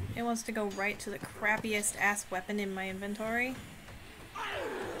it wants to go right to the crappiest ass weapon in my inventory.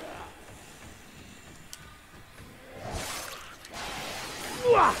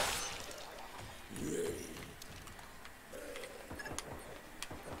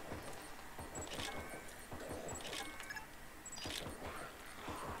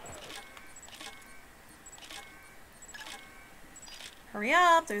 Hurry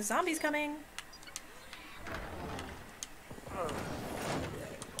up, there's zombies coming.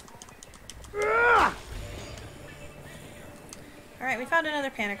 Alright, we found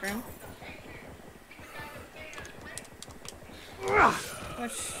another panic room.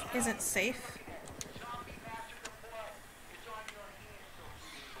 Which isn't safe.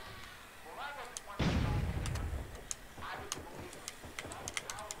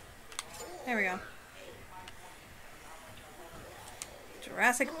 There we go.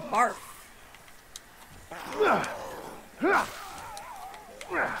 Jurassic barf.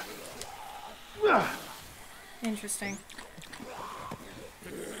 Interesting.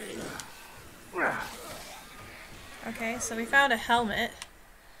 Okay, so we found a helmet.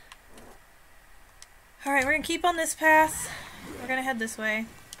 Alright, we're gonna keep on this path. We're gonna head this way.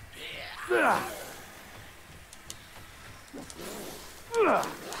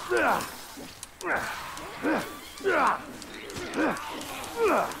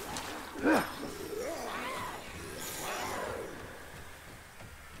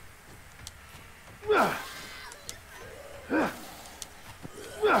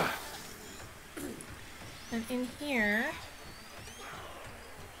 And in here,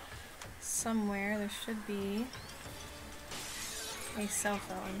 somewhere, there should be a cell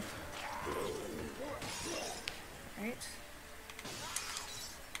phone. Right?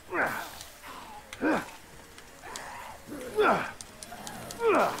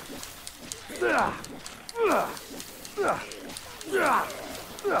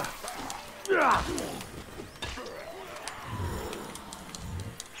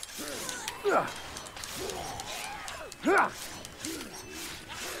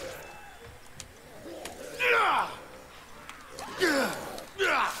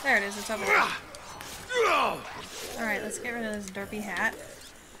 There it is, it's over there. Alright, let's get rid of this derpy hat.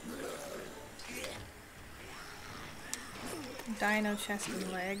 Dino chest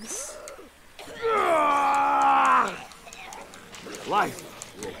and legs. Life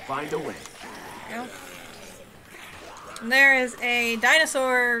will find a way. There we go. And there is a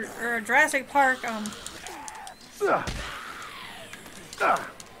dinosaur, or a Jurassic Park, there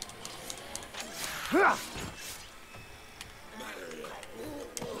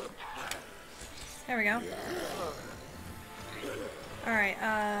we go. Alright,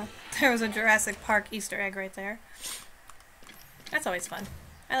 there was a Jurassic Park Easter egg right there. That's always fun.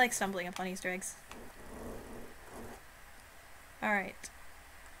 I like stumbling upon Easter eggs. Alright.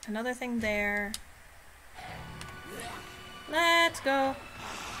 Another thing there. Let's go.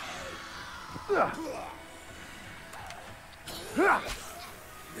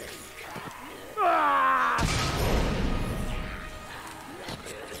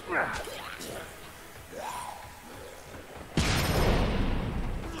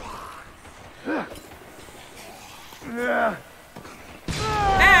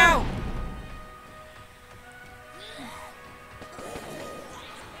 Ow!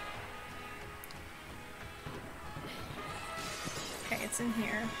 Okay, it's in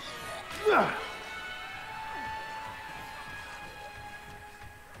here. So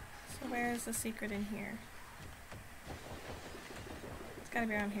where is the secret in here? It's gotta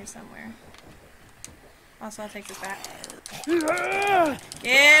be around here somewhere. Also, I'll take this back.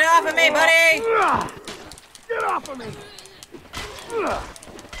 Get off of me, buddy! Get off of me!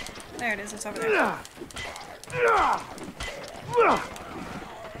 There it is, it's over there. I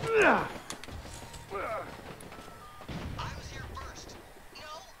was here first. No,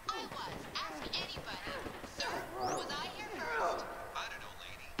 I was. Ask anybody. Sir, was I here first? I don't know,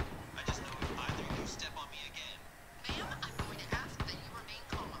 lady. I just know if either of you step on me again. Ma'am, I'm going to ask that you remain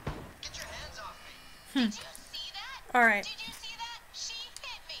calm. Get your hands off me. Did you see that? Alright. Did you see that? She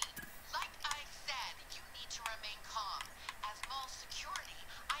hit me. Like I said, you need to remain calm. As mall security,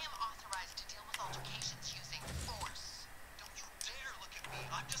 I am authorized to deal with altercations using force. Don't you dare look at me.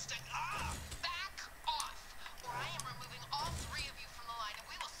 I'm just saying, back off, or I am removing all three of you from the line, and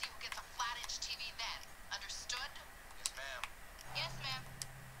we will see who gets a flat-inch TV then. Understood? Yes, ma'am. Yes, ma'am.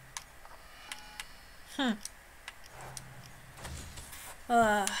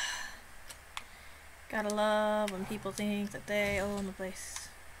 Gotta love when people think that they own the place.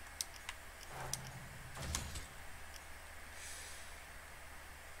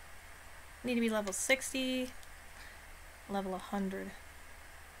 Need to be level 60, level 100.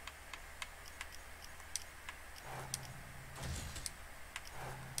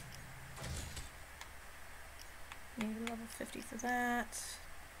 Need to be level 50 for that.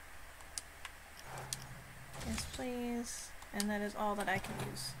 Yes, please. And that is all that I can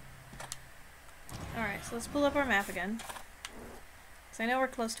use. Alright, so let's pull up our map again. Because I know we're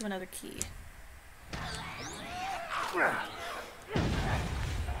close to another key. I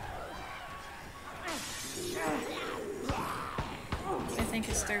think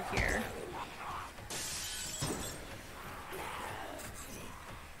it's through here.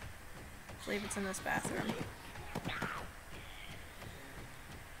 I believe it's in this bathroom.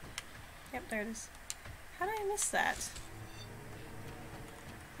 Yep, there it is. How did I miss that?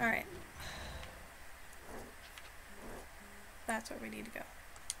 Alright. That's where we need to go.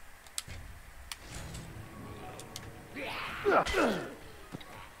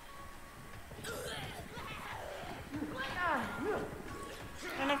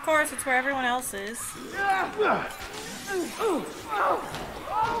 And of course, it's where everyone else is.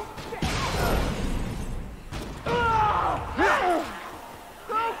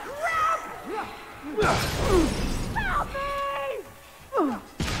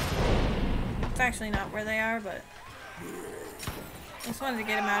 It's actually not where they are, but I just wanted to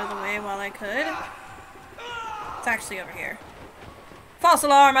get him out of the way while I could. It's actually over here. False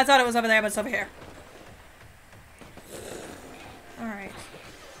alarm! I thought it was over there, but it's over here. Alright.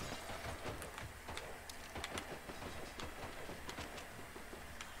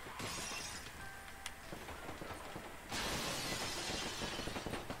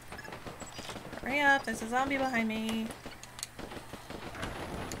 Hurry up, there's a zombie behind me.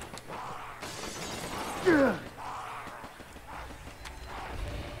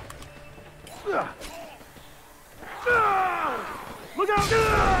 Look out!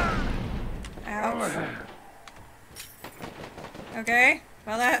 Ouch. Okay,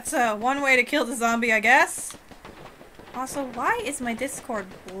 well that's one way to kill the zombie, I guess. Also, why is my Discord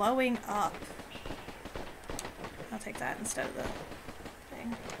blowing up? I'll take that instead of the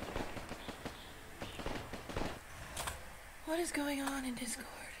thing. What is going on in Discord?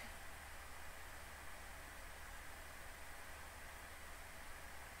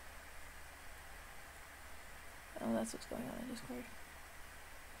 Oh, that's what's going on in Discord.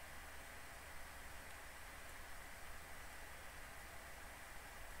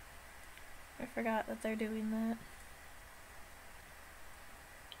 I forgot that they're doing that.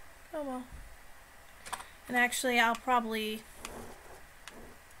 Oh well. And actually, I'll probably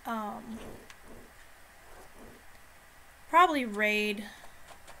raid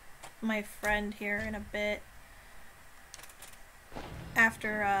my friend here in a bit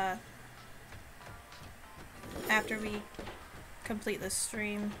after we complete this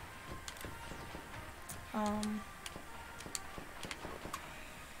stream.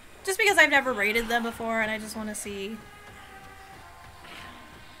 Just because I've never raided them before and I just want to see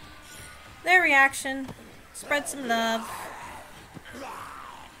their reaction. Spread some love.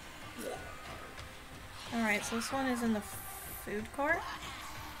 Alright, so this one is in the food court.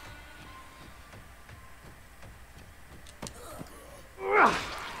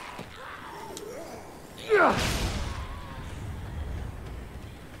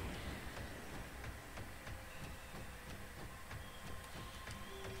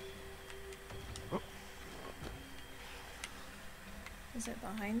 Is it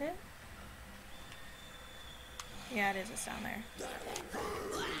behind it? Yeah, it is. It's down there.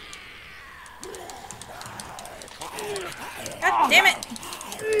 God damn it!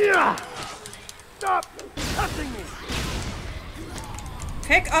 Stop touching me!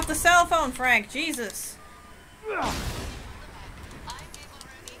 Pick up the cell phone, Frank. Jesus.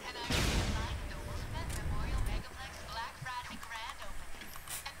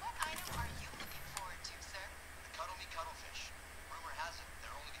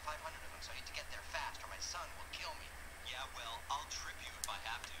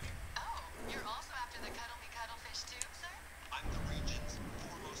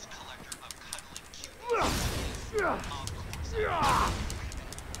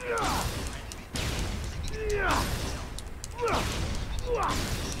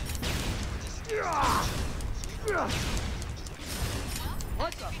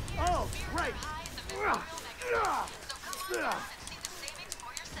 What the? Oh, right.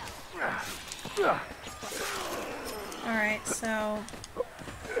 Alright, so...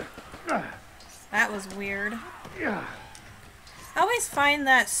 that was weird. I always find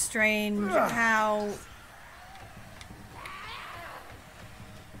that strange how...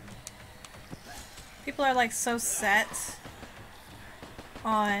 people are like so set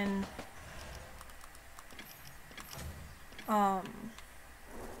on...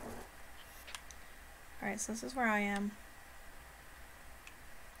 Alright, so this is where I am.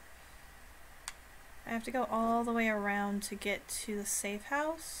 I have to go all the way around to get to the safe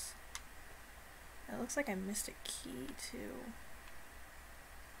house. It looks like I missed a key too.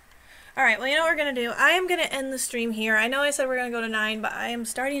 Alright, well, you know what we're gonna do? I am gonna end the stream here. I know I said we're gonna go to 9, but I am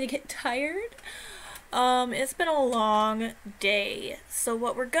starting to get tired. It's been a long day. So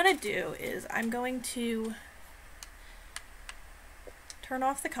what we're gonna do is I'm going to turn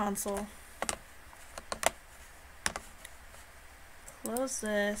off the console. Close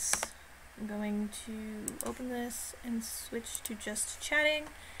this. I'm going to open this and switch to just chatting.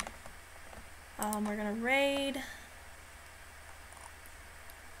 We're gonna raid.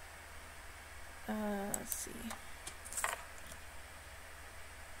 Let's see.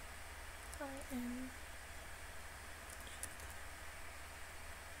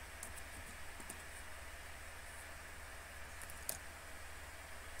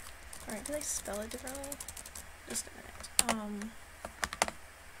 Alright, do they spell it differently? Just a minute.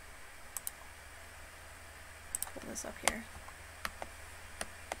 Pull this up here.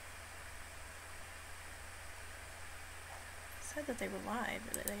 It said that they were live,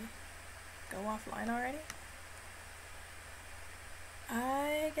 or did they go offline already?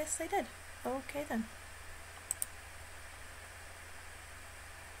 I guess they did. Okay then.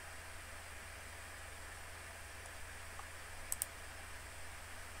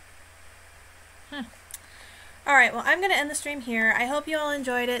 Alright, well, I'm going to end the stream here. I hope you all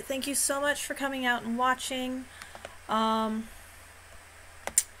enjoyed it. Thank you so much for coming out and watching. I'm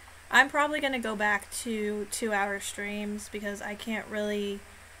probably going to go back to 2-hour streams because I can't really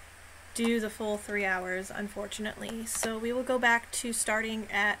do the full 3 hours, unfortunately. So we will go back to starting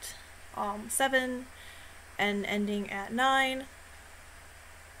at 7 and ending at 9.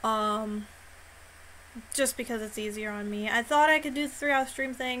 Just because it's easier on me. I thought I could do the 3-hour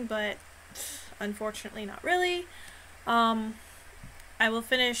stream thing, but unfortunately not really. I will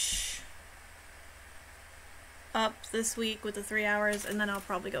finish up this week with the 3 hours, and then I'll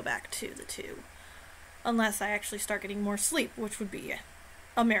probably go back to the 2. Unless I actually start getting more sleep, which would be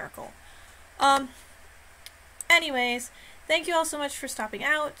a miracle. Anyways, thank you all so much for stopping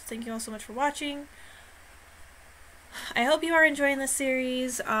out. Thank you all so much for watching. I hope you are enjoying this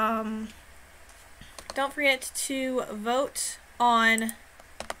series. Don't forget to vote on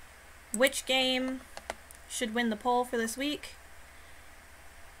which game should win the poll for this week.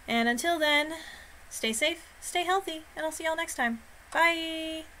 And until then, stay safe, stay healthy, and I'll see y'all next time.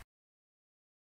 Bye!